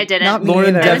everything. I didn't. Not me Lauren,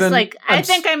 either. Devin, I was like, I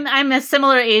think I'm a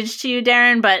similar age to you,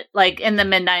 Darren, but like in the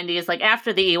mid 90s, like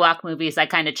after the Ewok movies, I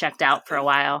kind of checked out for a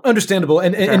while. Understandable.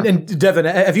 And Devin,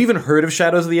 have you even heard of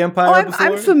Shadows of the Empire before?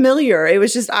 I'm familiar. It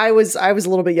was just I was a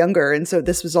little bit younger, and so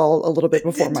this was all a little bit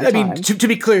before my time. I mean, to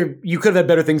be clear, you could have had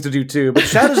better things to do too. But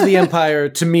Shadows of the Empire,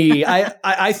 to me,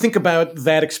 I think about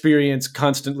that experience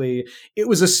constantly. It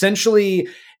was essentially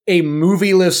a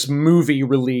movieless movie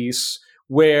release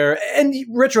where, and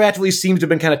retroactively seems to have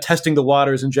been kind of testing the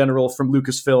waters in general from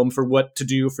Lucasfilm for what to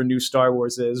do for new Star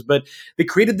Wars is. But they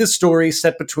created this story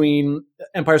set between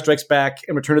Empire Strikes Back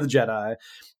and Return of the Jedi.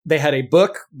 They had a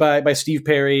book by Steve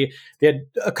Perry. They had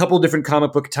a couple different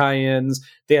comic book tie-ins.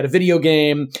 They had a video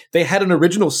game. They had an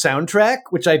original soundtrack,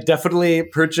 which I definitely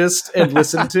purchased and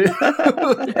listened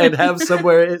to and have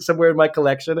somewhere in my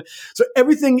collection. So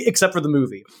everything except for the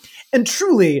movie. And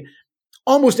truly,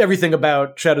 almost everything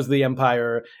about Shadows of the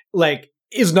Empire, like,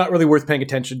 is not really worth paying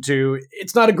attention to.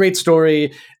 It's not a great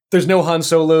story. There's no Han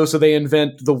Solo, so they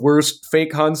invent the worst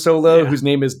fake Han Solo, whose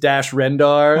name is Dash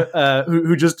Rendar,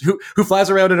 who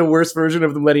flies around in a worse version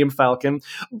of the Millennium Falcon.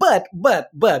 But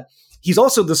he's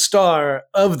also the star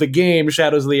of the game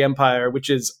Shadows of the Empire, which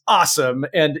is awesome.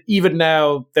 And even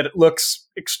now that it looks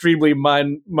extremely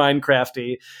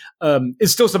Minecrafty,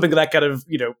 is still something that I kind of,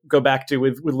 go back to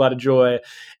with a lot of joy.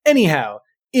 Anyhow,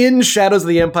 in Shadows of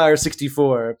the Empire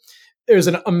 64, there's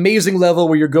an amazing level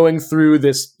where you're going through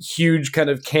this huge kind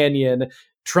of canyon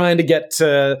trying to get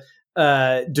to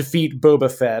defeat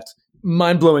Boba Fett.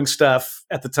 Mind-blowing stuff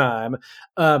at the time.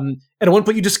 And at one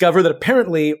point you discover that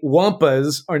apparently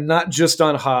Wampas are not just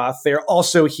on Hoth, they're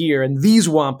also here. And these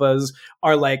Wampas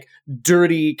are like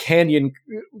dirty canyon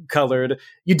colored.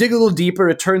 You dig a little deeper,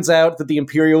 it turns out that the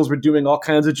Imperials were doing all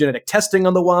kinds of genetic testing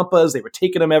on the Wampas. They were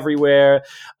taking them everywhere.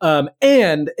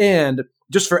 And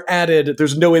just for added,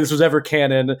 there's no way this was ever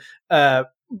canon,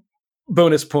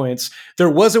 bonus points, there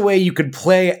was a way you could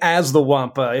play as the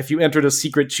Wampa if you entered a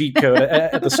secret cheat code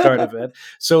at the start of it.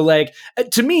 So, like,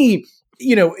 to me,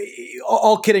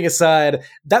 all kidding aside,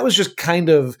 that was just kind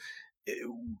of,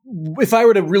 if I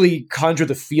were to really conjure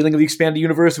the feeling of the expanded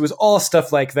universe, it was all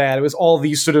stuff like that. It was all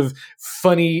these sort of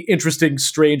funny, interesting,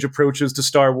 strange approaches to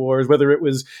Star Wars, whether it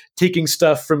was taking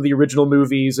stuff from the original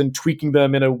movies and tweaking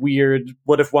them in a weird,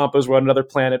 what if Wampas were on another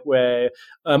planet way,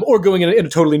 or going in a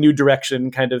totally new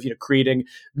direction, kind of, creating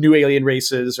new alien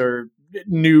races or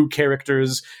new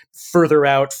characters further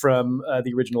out from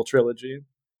the original trilogy.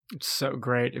 It's so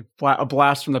great. A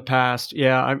blast from the past.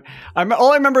 Yeah. I'm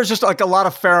all I remember is just like a lot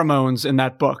of pheromones in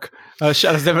that book.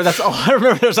 Shadows of the Empire. That's all I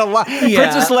remember. There's a lot. Yeah.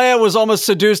 Princess Leia was almost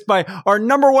seduced by our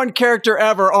number one character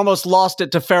ever, almost lost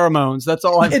it to pheromones. That's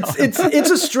all I know. It's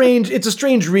a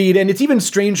strange read. And it's even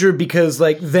stranger because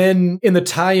like then in the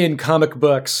tie-in comic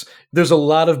books, there's a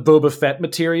lot of Boba Fett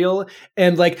material.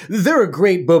 And like there are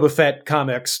great Boba Fett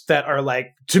comics that are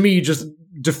like, to me, just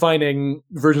defining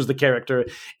versions of the character.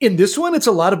 In this one, it's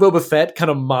a lot of Boba Fett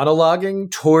kind of monologuing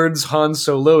towards Han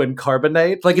Solo and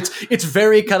Carbonite. Like it's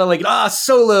very kind of like,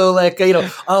 Solo, like,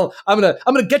 I'm gonna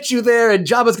get you there and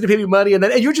Jabba's gonna pay me money. And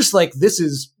you're just like, this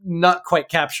is not quite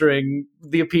capturing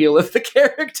the appeal of the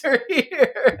character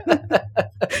here.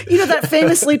 That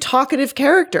famously talkative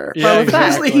character. Yeah,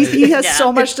 exactly. He has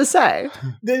so much to say.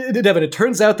 Devin, it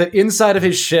turns out that inside of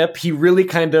his ship, he really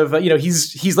kind of,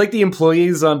 he's like the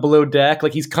employees on Below Deck.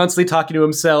 Like he's constantly talking to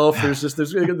himself. There's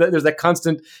there's that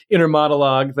constant inner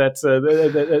monologue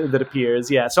that appears.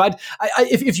 Yeah. So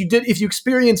if you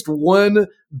experienced one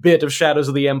bit of Shadows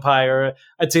of the Empire,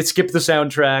 I'd say skip the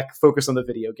soundtrack, focus on the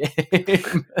video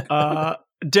game.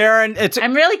 Darren,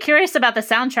 I'm really curious about the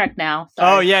soundtrack now.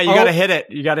 Sorry. Oh yeah, you got to hit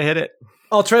it.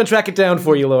 I'll try and track it down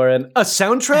for you, Lauren. A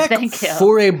soundtrack Thank you.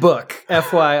 for a book,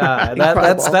 FYI.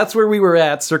 That's where we were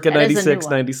at, circa That is a new 96,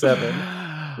 one.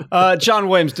 97. John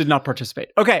Williams did not participate.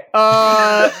 Okay.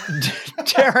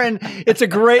 Darren, it's a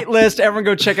great list. Everyone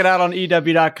go check it out on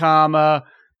EW.com.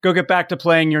 Go get back to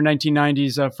playing your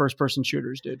 1990s first-person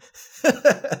shooters, dude.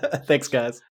 Thanks,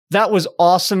 guys. That was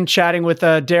awesome chatting with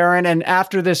Darren. And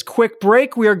after this quick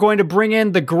break, we are going to bring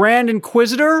in the Grand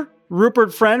Inquisitor,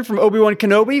 Rupert Friend from Obi-Wan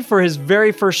Kenobi, for his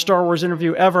very first Star Wars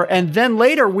interview ever. And then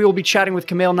later, we will be chatting with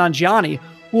Kumail Nanjiani,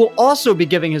 who will also be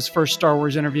giving his first Star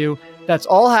Wars interview. That's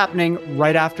all happening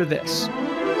right after this.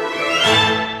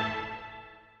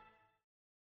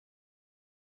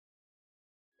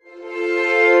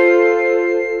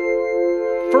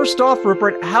 First off,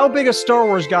 Rupert, how big a Star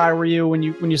Wars guy were you when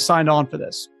you signed on for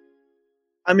this?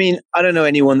 I mean, I don't know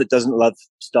anyone that doesn't love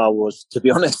Star Wars, to be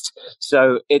honest.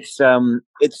 So it's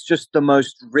just the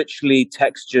most richly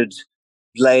textured,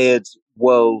 layered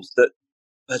world that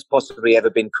has possibly ever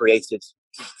been created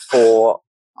for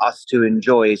us to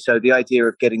enjoy. So the idea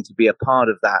of getting to be a part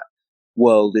of that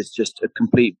world is just a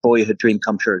complete boyhood dream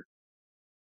come true.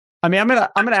 I mean, I'm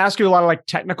gonna ask you a lot of like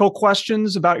technical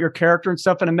questions about your character and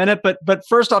stuff in a minute, but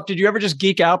first off, did you ever just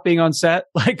geek out being on set,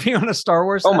 like being on a Star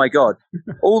Wars set? Oh my God,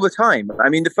 all the time. I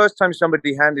mean, the first time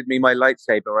somebody handed me my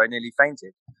lightsaber, I nearly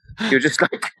fainted. You're just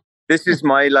like, this is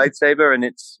my lightsaber, and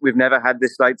we've never had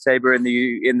this lightsaber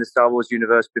in the Star Wars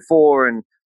universe before, and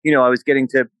I was getting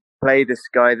to play this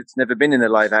guy that's never been in a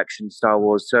live action Star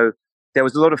Wars, so there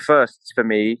was a lot of firsts for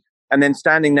me, and then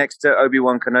standing next to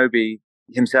Obi-Wan Kenobi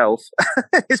himself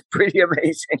is pretty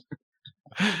amazing.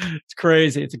 It's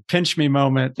crazy. It's a pinch me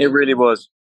moment. It really was.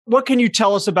 What can you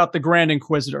tell us about the Grand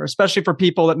Inquisitor, especially for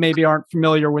people that maybe aren't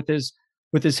familiar with his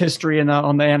history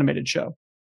on the animated show?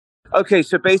 Okay,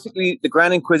 so basically the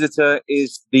Grand Inquisitor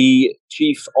is the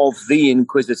chief of the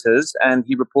Inquisitors, and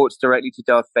he reports directly to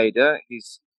Darth Vader.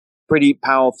 He's a pretty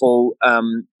powerful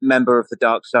member of the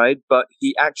dark side, but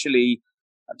he actually,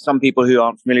 some people who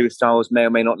aren't familiar with Star Wars may or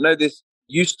may not know this,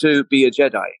 used to be a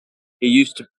Jedi. He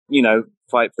used to,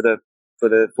 fight for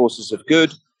the forces of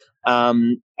good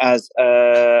as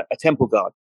a temple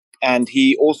guard. And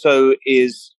he also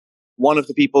is one of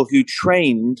the people who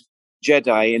trained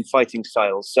Jedi in fighting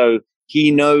styles. So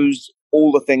he knows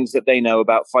all the things that they know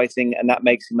about fighting, and that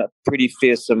makes him a pretty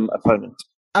fearsome opponent.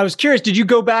 I was curious, did you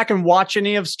go back and watch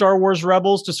any of Star Wars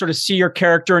Rebels to sort of see your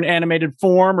character in animated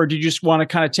form, or did you just want to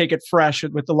kind of take it fresh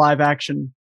with the live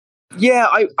action? Yeah,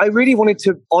 I really wanted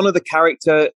to honor the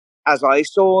character as I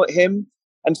saw him.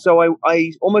 And so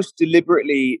I almost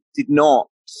deliberately did not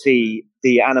see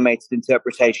the animated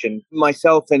interpretation.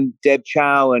 Myself and Deb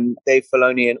Chow and Dave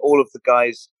Filoni and all of the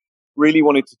guys really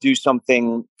wanted to do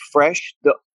something fresh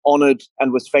that honored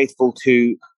and was faithful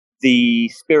to the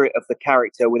spirit of the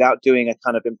character without doing a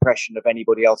kind of impression of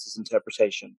anybody else's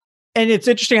interpretation. And it's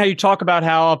interesting how you talk about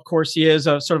how, of course, he is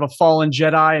a sort of a fallen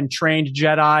Jedi and trained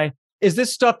Jedi. Is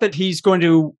this stuff that he's going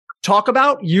to talk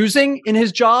about using in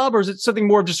his job, or is it something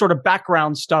more of just sort of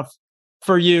background stuff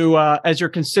for you as you're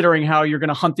considering how you're going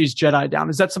to hunt these Jedi down?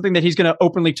 Is that something that he's going to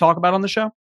openly talk about on the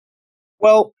show?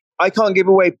 Well, I can't give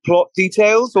away plot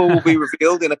details, or will be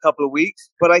revealed in a couple of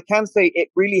weeks, but I can say it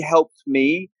really helped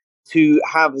me to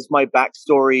have as my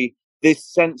backstory this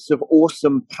sense of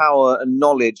awesome power and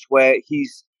knowledge where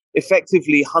he's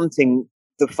effectively hunting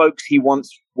the folks he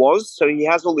once was. So he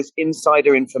has all this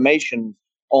insider information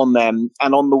on them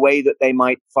and on the way that they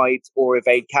might fight or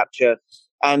evade capture.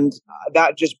 And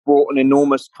that just brought an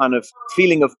enormous kind of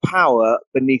feeling of power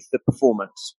beneath the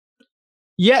performance.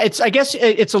 Yeah, I guess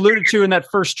it's alluded to in that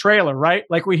first trailer, right?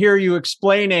 Like we hear you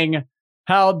explaining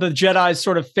how the Jedi's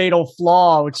sort of fatal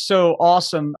flaw, which is so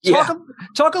awesome.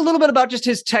 Talk a little bit about just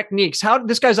his techniques. How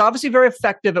this guy's obviously very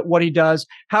effective at what he does.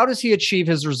 How does he achieve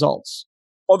his results?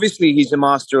 Obviously, he's a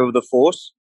master of the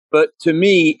Force, but to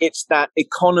me, it's that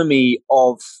economy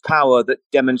of power that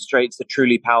demonstrates a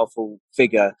truly powerful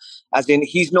figure. As in,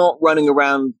 he's not running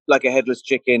around like a headless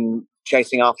chicken,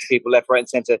 chasing after people left, right, and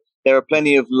center. There are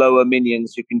plenty of lower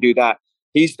minions who can do that.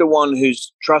 He's the one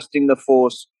who's trusting the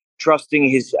Force, trusting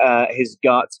his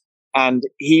gut, and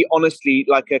he honestly,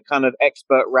 like a kind of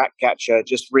expert rat catcher,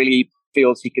 just really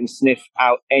feels he can sniff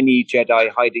out any Jedi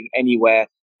hiding anywhere,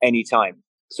 anytime.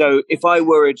 So if I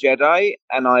were a Jedi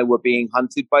and I were being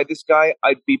hunted by this guy,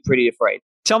 I'd be pretty afraid.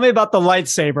 Tell me about the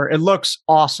lightsaber. It looks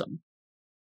awesome.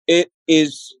 It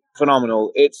is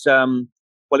phenomenal. It's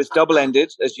it's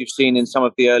double-ended, as you've seen in some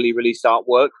of the early release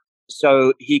artwork.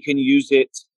 So he can use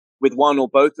it with one or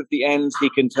both of the ends. He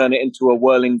can turn it into a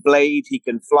whirling blade. He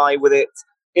can fly with it.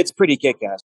 It's pretty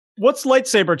kick-ass. What's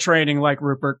lightsaber training like,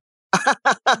 Rupert?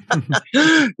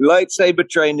 Lightsaber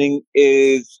training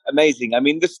is amazing. I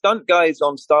mean, the stunt guys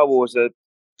on Star Wars are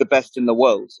the best in the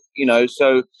world,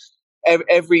 so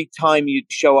every time you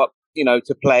show up,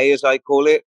 to play, as I call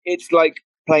it, it's like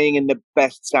playing in the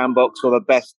best sandbox or the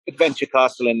best adventure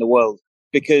castle in the world,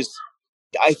 because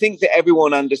I think that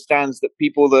everyone understands that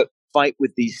people that fight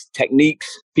with these techniques,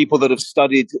 people that have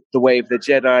studied the way of the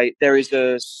Jedi, there is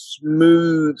a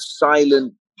smooth,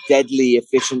 silent, deadly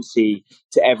efficiency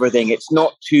to everything. It's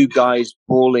not two guys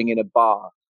brawling in a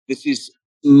bar. This is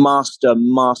master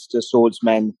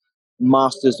swordsmen,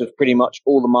 masters of pretty much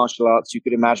all the martial arts you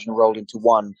could imagine rolled into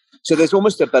one. So there's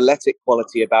almost a balletic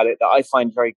quality about it that I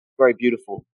find very, very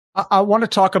beautiful. I want to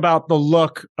talk about the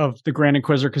look of the Grand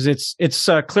Inquisitor because it's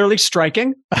clearly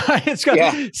striking.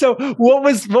 So what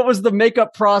was the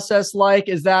makeup process like?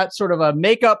 Is that sort of a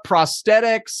makeup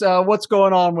prosthetics? What's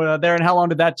going on there, and how long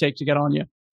did that take to get on you?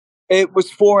 It was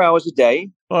 4 hours a day,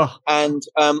 and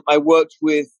I worked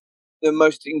with the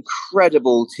most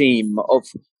incredible team of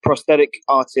prosthetic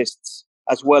artists,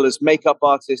 as well as makeup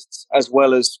artists, as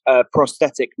well as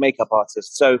prosthetic makeup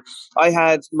artists. So I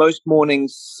had most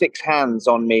mornings 6 hands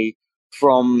on me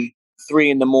from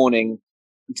 3 a.m.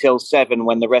 until 7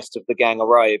 when the rest of the gang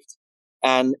arrived.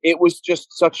 And it was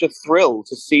just such a thrill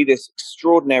to see this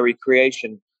extraordinary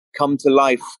creation come to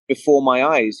life before my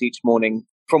eyes each morning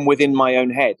from within my own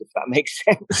head, if that makes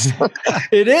sense.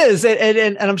 It is.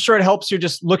 And I'm sure it helps you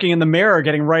just looking in the mirror,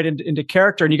 getting right into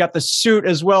character. And you got the suit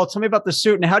as well. Tell me about the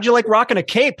suit and how'd you like rocking a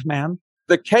cape, man?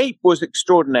 The cape was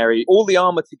extraordinary. All the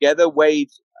armor together weighed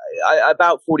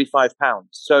about 45 pounds.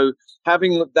 So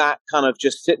having that kind of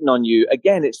just sitting on you,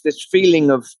 again, it's this feeling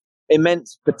of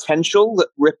immense potential that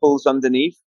ripples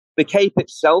underneath. The cape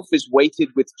itself is weighted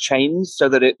with chains so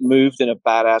that it moved in a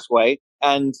badass way.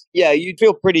 And yeah, you'd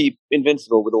feel pretty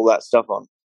invincible with all that stuff on.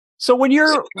 So when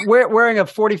you're wearing a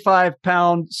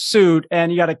 45-pound suit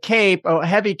and you got a cape, a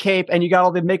heavy cape, and you got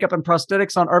all the makeup and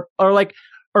prosthetics on,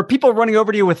 are people running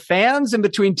over to you with fans in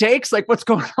between takes? Like, what's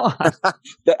going on?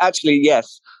 Actually,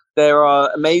 yes. There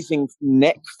are amazing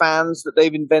neck fans that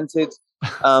they've invented.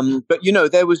 But,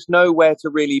 there was nowhere to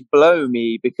really blow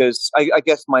me because I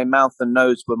guess my mouth and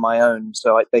nose were my own,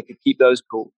 so they could keep those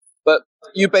cool. But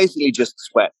you basically just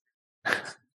sweat.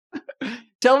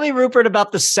 Tell me, Rupert,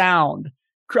 about the sound.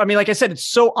 I mean, like I said, it's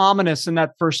so ominous in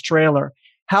that first trailer.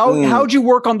 How'd you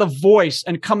work on the voice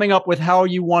and coming up with how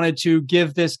you wanted to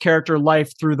give this character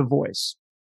life through the voice?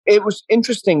 It was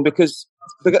interesting because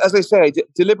as I say, I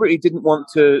deliberately didn't want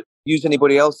to use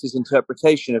anybody else's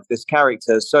interpretation of this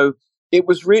character. So it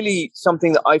was really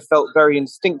something that I felt very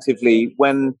instinctively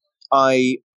when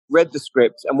I read the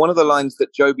script. And one of the lines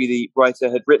that Joby, the writer,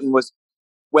 had written was,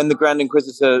 when the Grand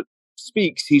Inquisitor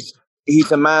speaks, he's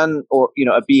a man, or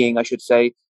a being, I should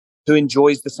say, who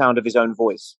enjoys the sound of his own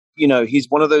voice. He's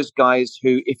one of those guys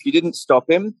who, if you didn't stop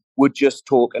him, would just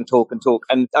talk and talk and talk.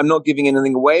 And I'm not giving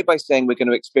anything away by saying we're going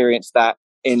to experience that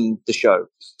in the show.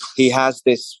 He has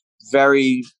this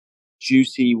very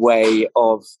juicy way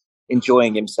of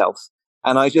enjoying himself.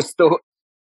 And I just thought,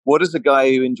 what does a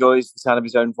guy who enjoys the sound of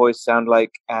his own voice sound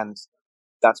like? And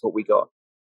that's what we got.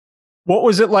 What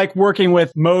was it like working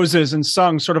with Moses and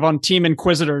Sung sort of on Team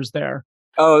Inquisitors there?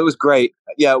 Oh, it was great.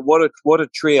 Yeah, what a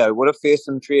trio. What a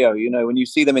fearsome trio. When you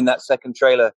see them in that second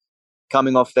trailer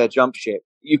coming off their jump ship,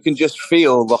 you can just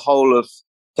feel the whole of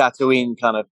Tatooine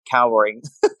kind of cowering.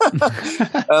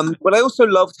 But I also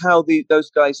loved how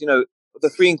those guys, the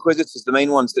 3 Inquisitors, the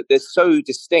main ones, that they're so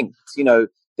distinct.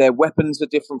 Their weapons are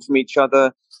different from each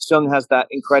other. Sung has that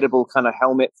incredible kind of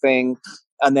helmet thing.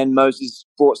 And then Moses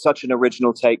brought such an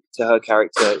original take to her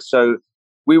character. So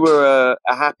we were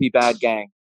a happy bad gang.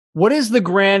 What is the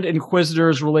Grand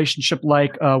Inquisitor's relationship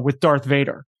like with Darth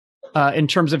Vader? In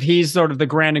terms of he's sort of the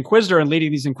Grand Inquisitor and leading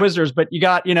these Inquisitors, but you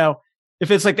got, if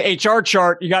it's like the HR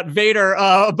chart, you got Vader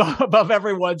above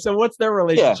everyone. So what's their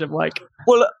relationship like?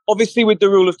 Well, obviously with the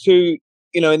rule of 2,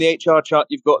 in the HR chart,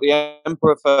 you've got the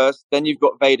Emperor first, then you've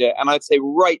got Vader. And I'd say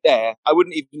right there, I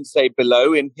wouldn't even say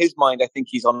below. In his mind, I think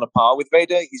he's on a par with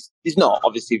Vader. He's not.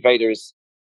 Obviously, Vader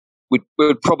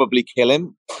would probably kill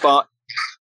him. But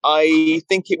I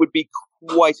think it would be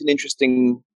quite an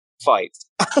interesting fight.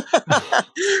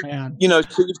 Man. So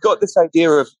you've got this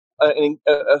idea of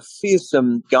a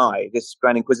fearsome guy, this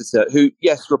Grand Inquisitor, who,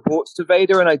 yes, reports to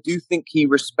Vader. And I do think he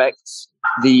respects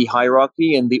the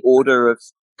hierarchy and the order of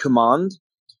command,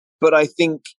 but I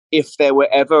think if there were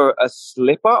ever a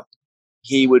slip up,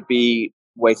 he would be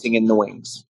waiting in the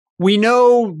wings. We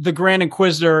know the Grand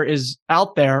Inquisitor is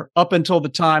out there up until the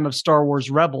time of Star Wars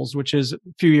Rebels, which is a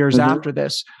few years after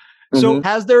this. So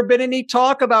has there been any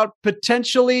talk about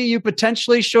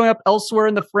potentially showing up elsewhere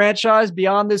in the franchise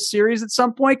beyond this series at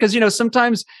some point? Because,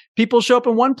 sometimes people show up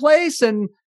in one place and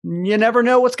you never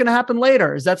know what's going to happen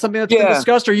later. Is that something that's been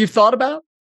discussed or you've thought about?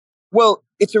 Well,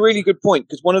 it's a really good point,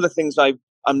 because one of the things I'm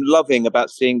loving about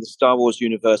seeing the Star Wars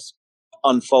universe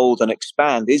unfold and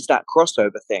expand is that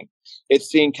crossover thing. It's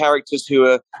seeing characters who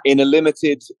are in a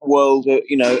limited world,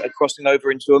 are crossing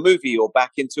over into a movie or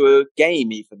back into a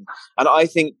game even. And I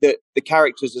think that the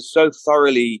characters are so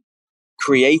thoroughly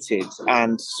created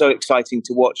and so exciting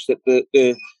to watch that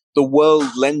the world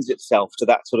lends itself to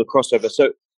that sort of crossover.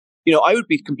 So, I would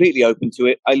be completely open to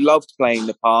it. I loved playing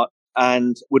the part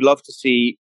and would love to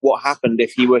see what happened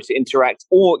if he were to interact.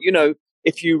 Or,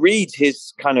 if you read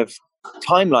his kind of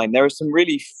timeline, there are some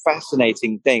really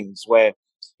fascinating things where,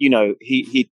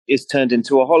 he is turned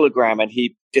into a hologram and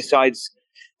he decides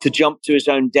to jump to his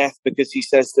own death because he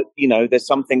says that, there's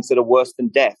some things that are worse than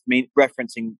death,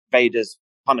 referencing Vader's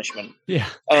punishment. Yeah.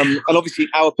 And obviously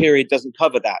our period doesn't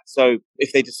cover that. So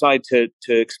if they decide to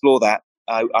explore that,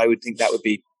 I would think that would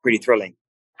be pretty thrilling.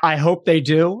 I hope they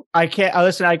do. I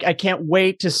can't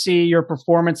wait to see your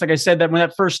performance. Like I said, that when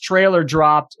that first trailer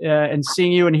dropped and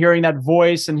seeing you and hearing that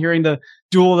voice and hearing the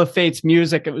Duel of the Fates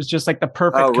music, it was just like the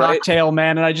perfect cocktail,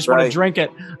 man. And I just want to drink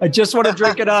it. I just want to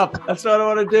drink it up. That's what I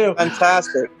want to do.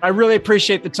 Fantastic. I really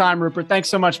appreciate the time, Rupert. Thanks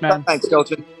so much, man. Thanks,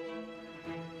 Dalton.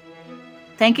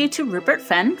 Thank you to Rupert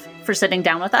Fenn for sitting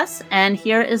down with us. And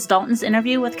here is Dalton's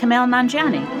interview with Kumail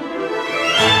Nanjiani.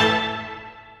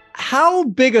 How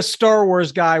big a Star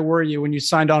Wars guy were you when you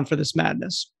signed on for this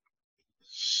madness?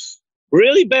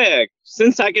 Really big,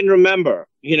 since I can remember.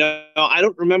 I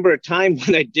don't remember a time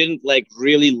when I didn't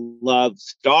really love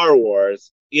Star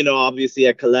Wars. Obviously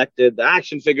I collected the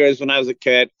action figures when I was a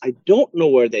kid. I don't know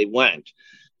where they went,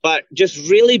 but just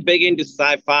really big into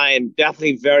sci-fi and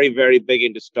definitely very, very big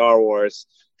into Star Wars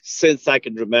since I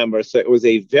can remember. So it was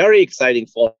a very exciting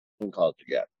phone call to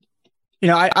get.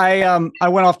 I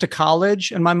went off to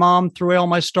college and my mom threw away all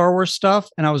my Star Wars stuff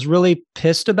and I was really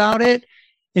pissed about it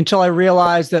until I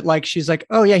realized that she's like,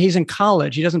 oh yeah, he's in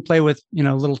college. He doesn't play with,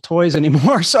 little toys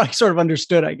anymore. So I sort of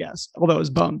understood, I guess, although I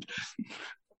was bummed.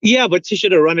 Yeah, but she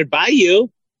should have run it by you.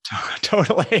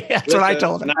 Totally. That's what I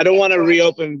told her. And I don't want to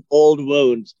reopen old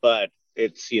wounds, but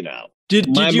it's,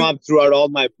 my mom threw out all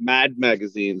my Mad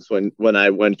magazines when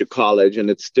I went to college and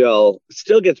it still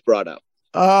gets brought up.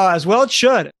 As well it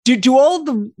should. Do all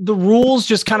the rules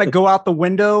just kind of go out the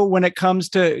window when it comes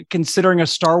to considering a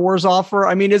Star Wars offer?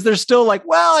 I mean, is there still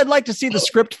I'd like to see the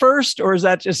script first, or is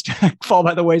that just fall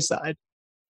by the wayside?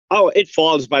 Oh, it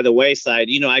falls by the wayside.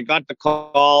 I got the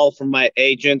call from my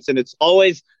agents and it's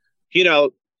always,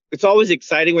 it's always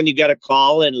exciting when you get a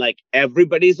call and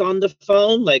everybody's on the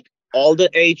phone, all the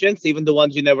agents, even the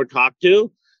ones you never talk to.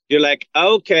 You're like,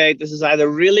 okay, this is either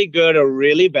really good or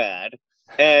really bad.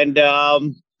 And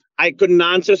I couldn't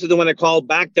answer. So then when I called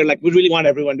back, they're like, we really want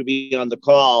everyone to be on the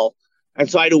call.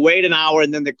 And so I had to wait an hour.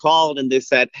 And then they called and they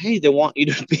said, hey, they want you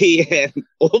to be in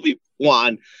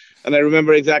Obi-Wan. And I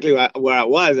remember exactly where I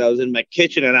was. I was in my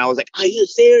kitchen and I was like, are you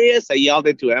serious? I yelled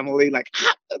it to Emily,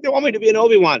 they want me to be in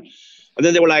Obi-Wan. And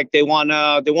then they were like, they won't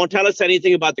tell us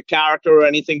anything about the character or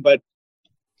anything, but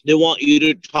they want you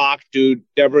to talk to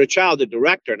Deborah Chow, the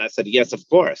director. And I said, yes, of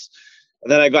course.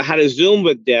 And then I had a Zoom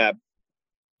with Deb.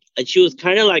 And she was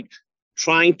kind of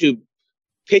trying to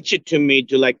pitch it to me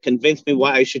to convince me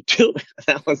why I should do it.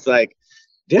 And I was like,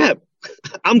 Deb,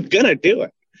 I'm going to do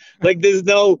it.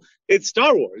 It's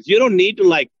Star Wars. You don't need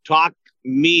to talk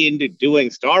me into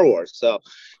doing Star Wars. So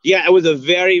yeah, it was a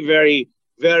very, very,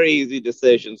 very easy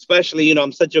decision, especially,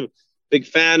 I'm such a big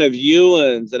fan of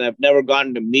Ewan's and I've never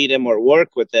gotten to meet him or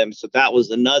work with him. So that was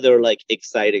another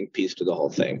exciting piece to the whole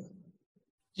thing.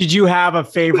 Did you have a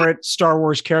favorite Star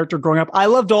Wars character growing up? I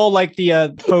loved all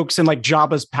the folks in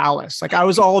Jabba's palace. I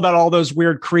was all about all those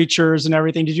weird creatures and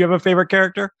everything. Did you have a favorite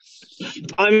character?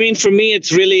 I mean, for me,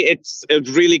 it's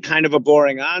really kind of a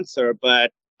boring answer,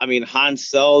 but I mean, Han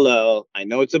Solo, I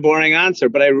know it's a boring answer,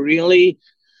 but I really,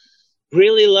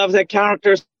 really love that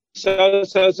character so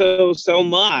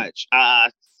much.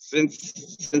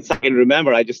 Since I can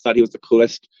remember, I just thought he was the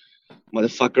coolest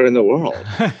motherfucker in the world.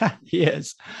 He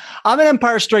is. I'm an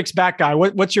Empire Strikes Back guy.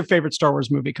 What's your favorite Star Wars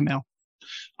movie, Kumail?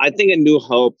 I think A New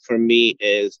Hope for me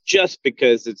is just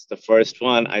because it's the first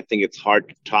one. I think it's hard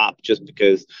to top just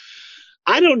because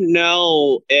I don't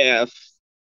know if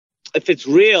it's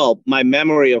real, my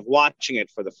memory of watching it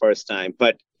for the first time,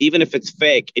 but even if it's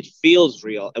fake, it feels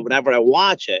real. And whenever I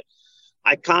watch it,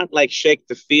 I can't shake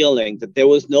the feeling that there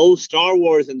was no Star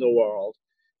Wars in the world.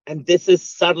 And this is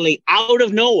suddenly out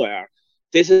of nowhere.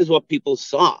 This is what people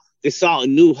saw. they saw A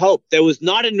New Hope. There was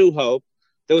not A New Hope.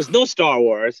 There was no Star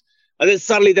Wars. And then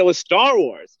suddenly there was Star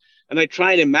Wars. And I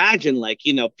try and imagine, like,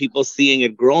 you know, people seeing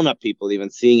it, grown-up people even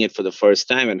seeing it for the first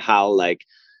time, and how, like,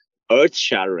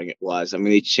 earth-shattering it was. I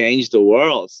mean, it changed the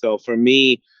world. So for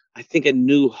me, I think A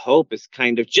New Hope is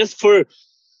kind of just for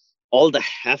all the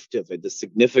heft of it, the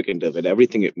significance of it,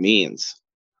 everything it means.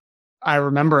 I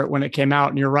remember it when it came out,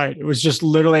 and you're right. It was just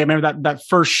literally, I remember that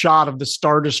first shot of the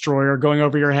Star Destroyer going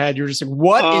over your head. You're just like,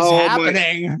 what is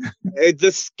happening?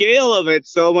 The scale of it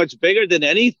so much bigger than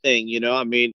anything, you know? I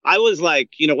mean, I was like,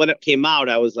 you know, when it came out,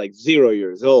 I was like 0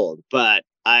 years old, but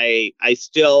I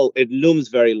still, it looms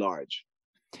very large.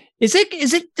 Is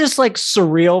it just like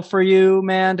surreal for you,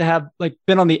 man, to have like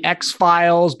been on the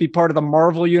X-Files, be part of the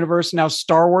Marvel universe, now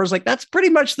Star Wars? Like, that's pretty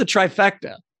much the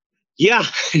trifecta. Yeah,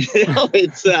 you know,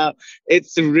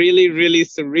 it's really, really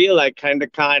surreal. I kind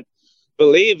of can't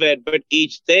believe it, but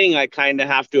each thing I kind of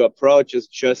have to approach is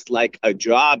just like a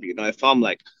job. You know, if I'm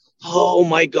like, oh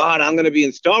my God, I'm going to be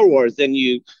in Star Wars, then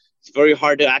it's very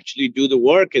hard to actually do the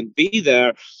work and be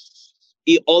there.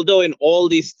 Although in all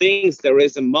these things, there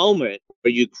is a moment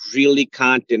where you really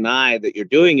can't deny that you're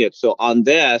doing it. So on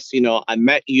this, you know, I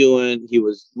met Ewan. He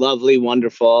was lovely,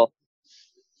 wonderful.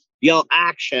 Yell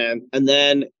action, and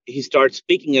then he starts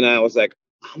speaking, and I was like,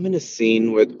 I'm in a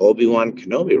scene with Obi-Wan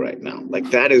Kenobi right now. Like,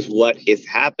 that is what is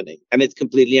happening, and it's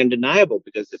completely undeniable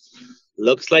because it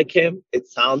looks like him, it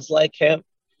sounds like him.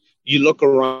 You look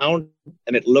around,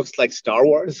 and it looks like Star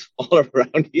Wars all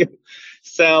around you.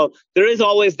 So there is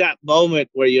always that moment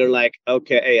where you're like,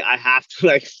 okay, I have to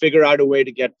like figure out a way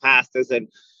to get past this and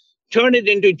turn it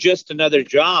into just another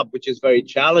job, which is very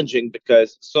challenging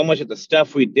because so much of the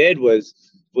stuff we did was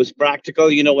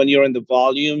practical. You know, when you're in the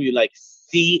volume, you like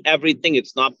see everything.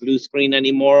 It's not blue screen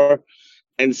anymore.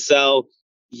 And so,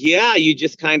 yeah, you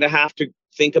just kind of have to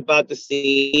think about the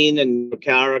scene and your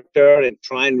character and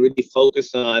try and really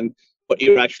focus on what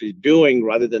you're actually doing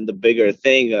rather than the bigger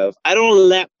thing of, I don't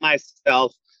let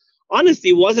myself, honestly,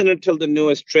 it wasn't until the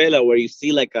newest trailer where you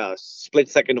see like a split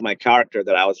second of my character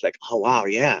that I was like, oh, wow,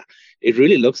 yeah, it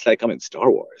really looks like I'm in Star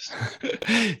Wars.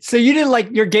 So you didn't like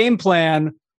your game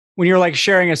plan when you're like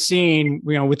sharing a scene,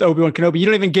 you know, with Obi-Wan Kenobi, you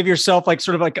don't even give yourself like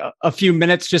sort of like a few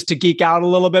minutes just to geek out a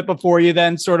little bit before you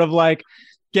then sort of like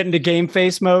get into game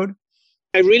face mode?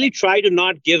 I really try to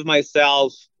not give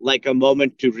myself like a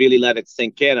moment to really let it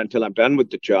sink in until I'm done with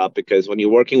the job. Because when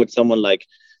you're working with someone like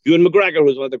Ewan McGregor,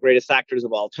 who's one of the greatest actors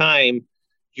of all time,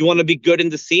 you want to be good in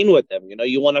the scene with them. You know,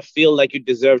 you want to feel like you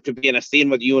deserve to be in a scene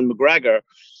with Ewan McGregor.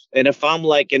 And if I'm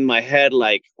like in my head,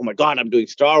 like, oh my God, I'm doing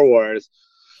Star Wars,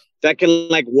 that can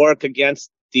like work against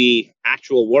the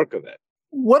actual work of it.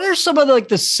 What are some of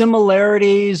the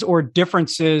similarities or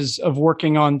differences of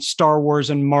working on Star Wars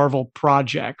and Marvel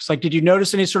projects? Like, did you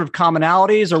notice any sort of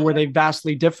commonalities, or were they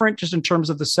vastly different just in terms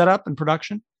of the setup and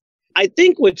production? I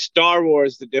think with Star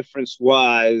Wars, the difference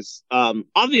was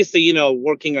obviously, you know,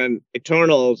 working on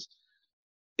Eternals,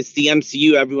 it's the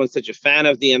MCU. Everyone's such a fan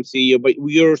of the MCU, but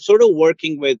you're sort of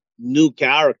working with new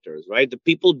characters, right? The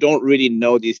people don't really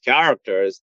know these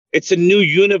characters. It's a new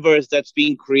universe that's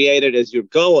being created as you're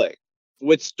going.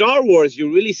 With Star Wars,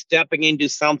 you're really stepping into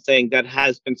something that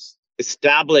has been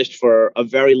established for a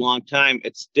very long time.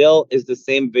 It still is the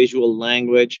same visual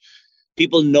language.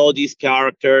 People know these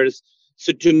characters.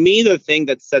 So to me, the thing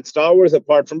that sets Star Wars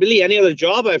apart from really any other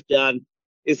job I've done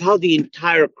is how the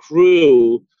entire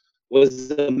crew was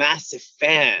a massive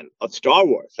fan of Star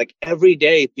Wars. Like every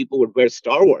day, people would wear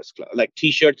Star Wars clothes, like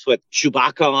T-shirts with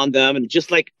Chewbacca on them. And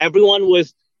just like everyone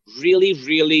was really,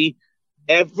 really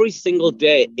every single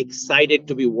day excited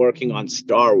to be working on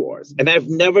Star Wars. And I've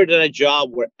never done a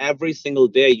job where every single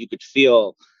day you could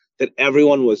feel that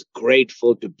everyone was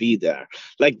grateful to be there.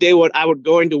 Like I would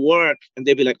go into work and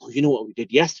they'd be like, oh, you know what we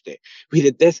did yesterday? We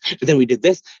did this, and then we did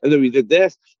this, and then we did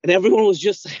this. And everyone was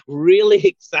just like really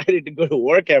excited to go to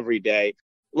work every day.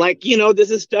 Like, you know,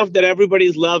 this is stuff that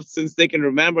everybody's loved since they can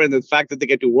remember. And the fact that they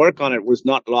get to work on it was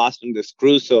not lost in this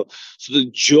crew. So the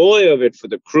joy of it for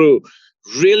the crew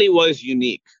really was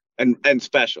unique and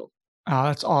special. Oh,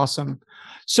 that's awesome.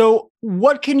 So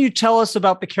what can you tell us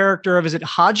about the character of, is it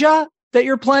Haja that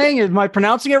you're playing? Am I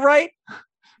pronouncing it right?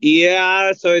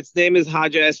 Yeah, so its name is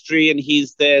Haja Estri, and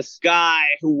he's this guy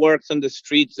who works on the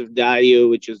streets of Daiyu,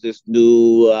 which is this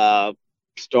new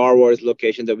Star Wars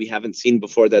location that we haven't seen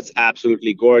before that's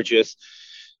absolutely gorgeous.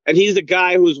 And he's a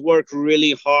guy who's worked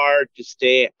really hard to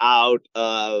stay out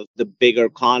of the bigger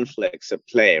conflicts at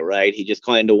play, right? He just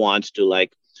kind of wants to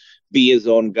like be his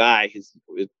own guy.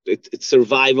 It's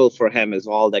survival for him is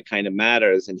all that kind of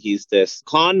matters. And he's this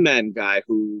con man guy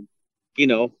who, you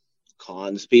know,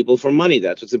 cons people for money.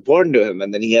 That's what's important to him.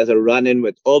 And then he has a run-in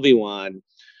with Obi-Wan,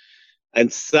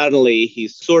 and suddenly he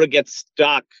sort of gets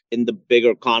stuck in the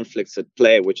bigger conflicts at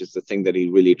play, which is the thing that he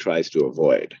really tries to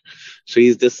avoid. So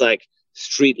he's this like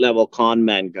street level con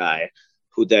man guy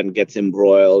who then gets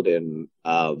embroiled in,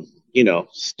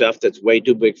 stuff that's way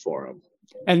too big for him.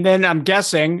 And then I'm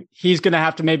guessing he's going to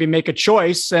have to maybe make a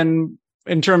choice, and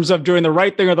in terms of doing the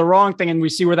right thing or the wrong thing, and we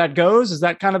see where that goes. Is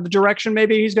that kind of the direction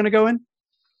maybe he's going to go in?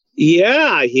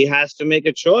 Yeah, he has to make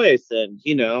a choice and,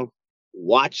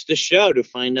 watch the show to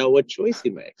find out what choice he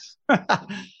makes.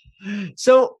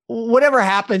 So whatever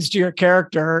happens to your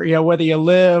character, whether you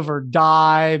live or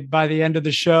die by the end of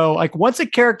the show, like once a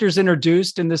character is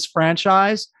introduced in this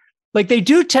franchise, like they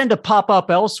do tend to pop up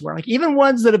elsewhere. Like even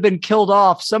ones that have been killed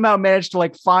off somehow manage to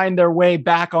like find their way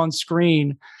back on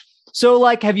screen. So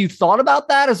like, have you thought about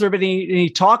that? Has there been any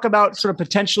talk about sort of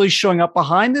potentially showing up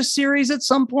behind this series at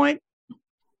some point?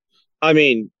 I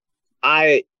mean,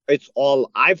 it's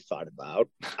all I've thought about.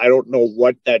 I don't know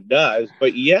what that does,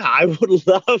 but yeah, I would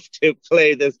love to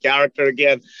play this character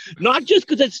again. Not just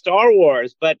because it's Star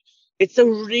Wars, but it's a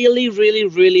really, really,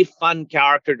 really fun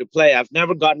character to play. I've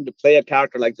never gotten to play a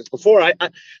character like this before. I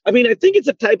think it's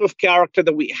a type of character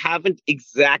that we haven't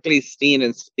exactly seen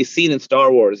in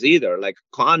Star Wars either. Like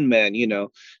con man,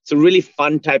 it's a really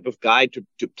fun type of guy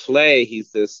to play.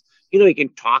 He's this, he can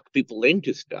talk people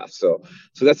into stuff. So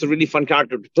that's a really fun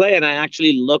character to play. And I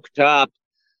actually looked up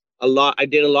a lot. I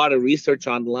did a lot of research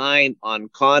online on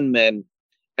con men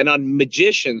and on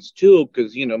magicians too,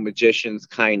 because, magicians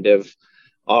kind of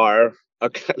are,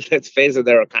 let's face it,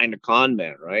 they're a kind of con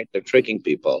man, right? They're tricking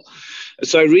people.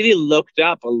 So I really looked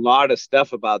up a lot of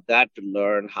stuff about that to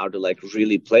learn how to like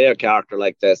really play a character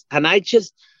like this. And I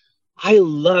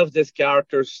love this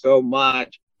character so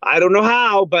much. I don't know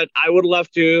how, but I would love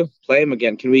to play him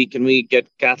again. Can we get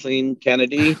Kathleen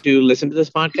Kennedy to listen to this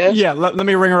podcast? Yeah, let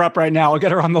me ring her up right now. I'll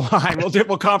get her on the line.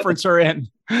 We'll conference her in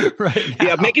right now.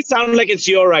 Yeah, make it sound like it's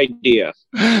your idea.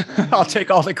 I'll take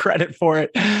all the credit for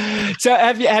it. So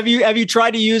have you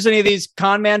tried to use any of these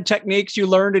con man techniques you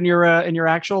learned in your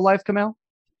actual life, Kumail?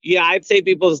 Yeah, I'd say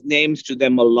people's names to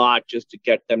them a lot just to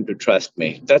get them to trust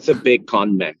me. That's a big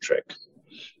con man trick.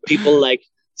 People like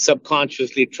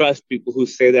subconsciously trust people who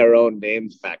say their own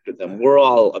names back to them. We're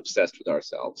all obsessed with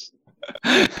ourselves.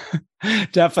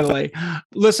 Definitely.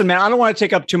 Listen, man, I don't want to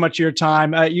take up too much of your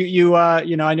time. I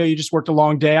know you just worked a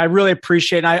long day. I really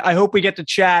appreciate it. I hope we get to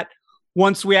chat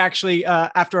once we actually,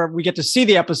 after we get to see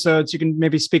the episodes, you can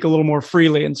maybe speak a little more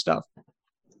freely and stuff.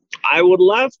 I would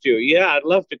love to. Yeah, I'd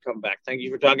love to come back. Thank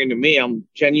you for talking to me. I'm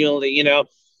genuinely,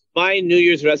 my New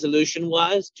Year's resolution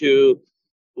was to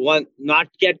not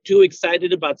get too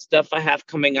excited about stuff I have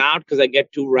coming out because I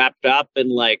get too wrapped up in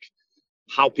like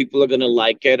how people are going to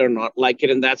like it or not like it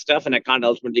and that stuff. And I can't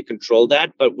ultimately control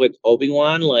that. But with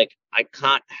Obi-Wan, like I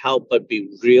can't help but be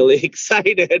really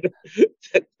excited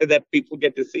that people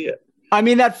get to see it. I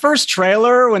mean, that first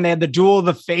trailer when they had the Duel of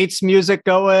the Fates music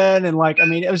going and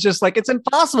it was just like, it's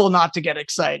impossible not to get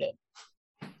excited.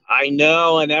 I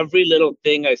know. And every little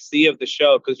thing I see of the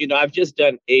show, because, I've just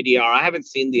done ADR. I haven't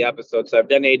seen the episode, so I've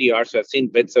done ADR. So I've seen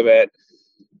bits of it.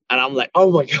 And I'm like, oh,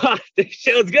 my God, this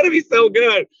show's going to be so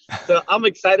good. So I'm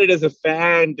excited as a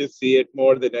fan to see it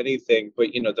more than anything.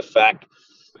 But, the fact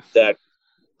that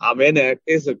I'm in it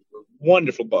is a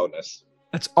wonderful bonus.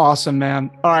 That's awesome,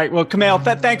 man. All right. Well, Kumail,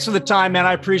 thanks for the time, man.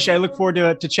 I appreciate it. I look forward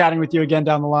to chatting with you again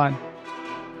down the line.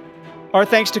 Our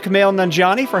thanks to Kumail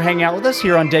Nanjiani for hanging out with us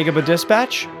here on Dagobah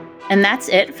Dispatch. And that's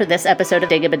it for this episode of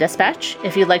Dagobah Dispatch.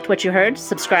 If you liked what you heard,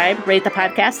 subscribe, rate the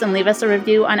podcast, and leave us a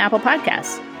review on Apple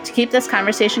Podcasts. To keep this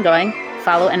conversation going,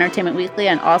 follow Entertainment Weekly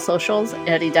on all socials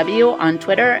at EW on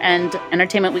Twitter and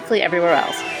Entertainment Weekly everywhere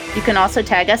else. You can also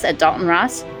tag us at Dalton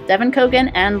Ross, Devin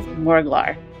Kogan, and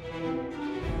Morglar.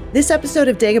 This episode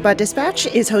of Dagobah Dispatch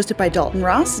is hosted by Dalton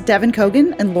Ross, Devin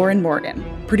Kogan, and Lauren Morgan.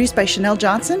 Produced by Chanel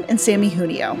Johnson and Sammy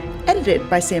Junio. Edited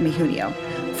by Sammy Junio.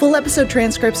 Full episode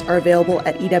transcripts are available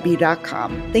at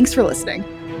EW.com. Thanks for listening.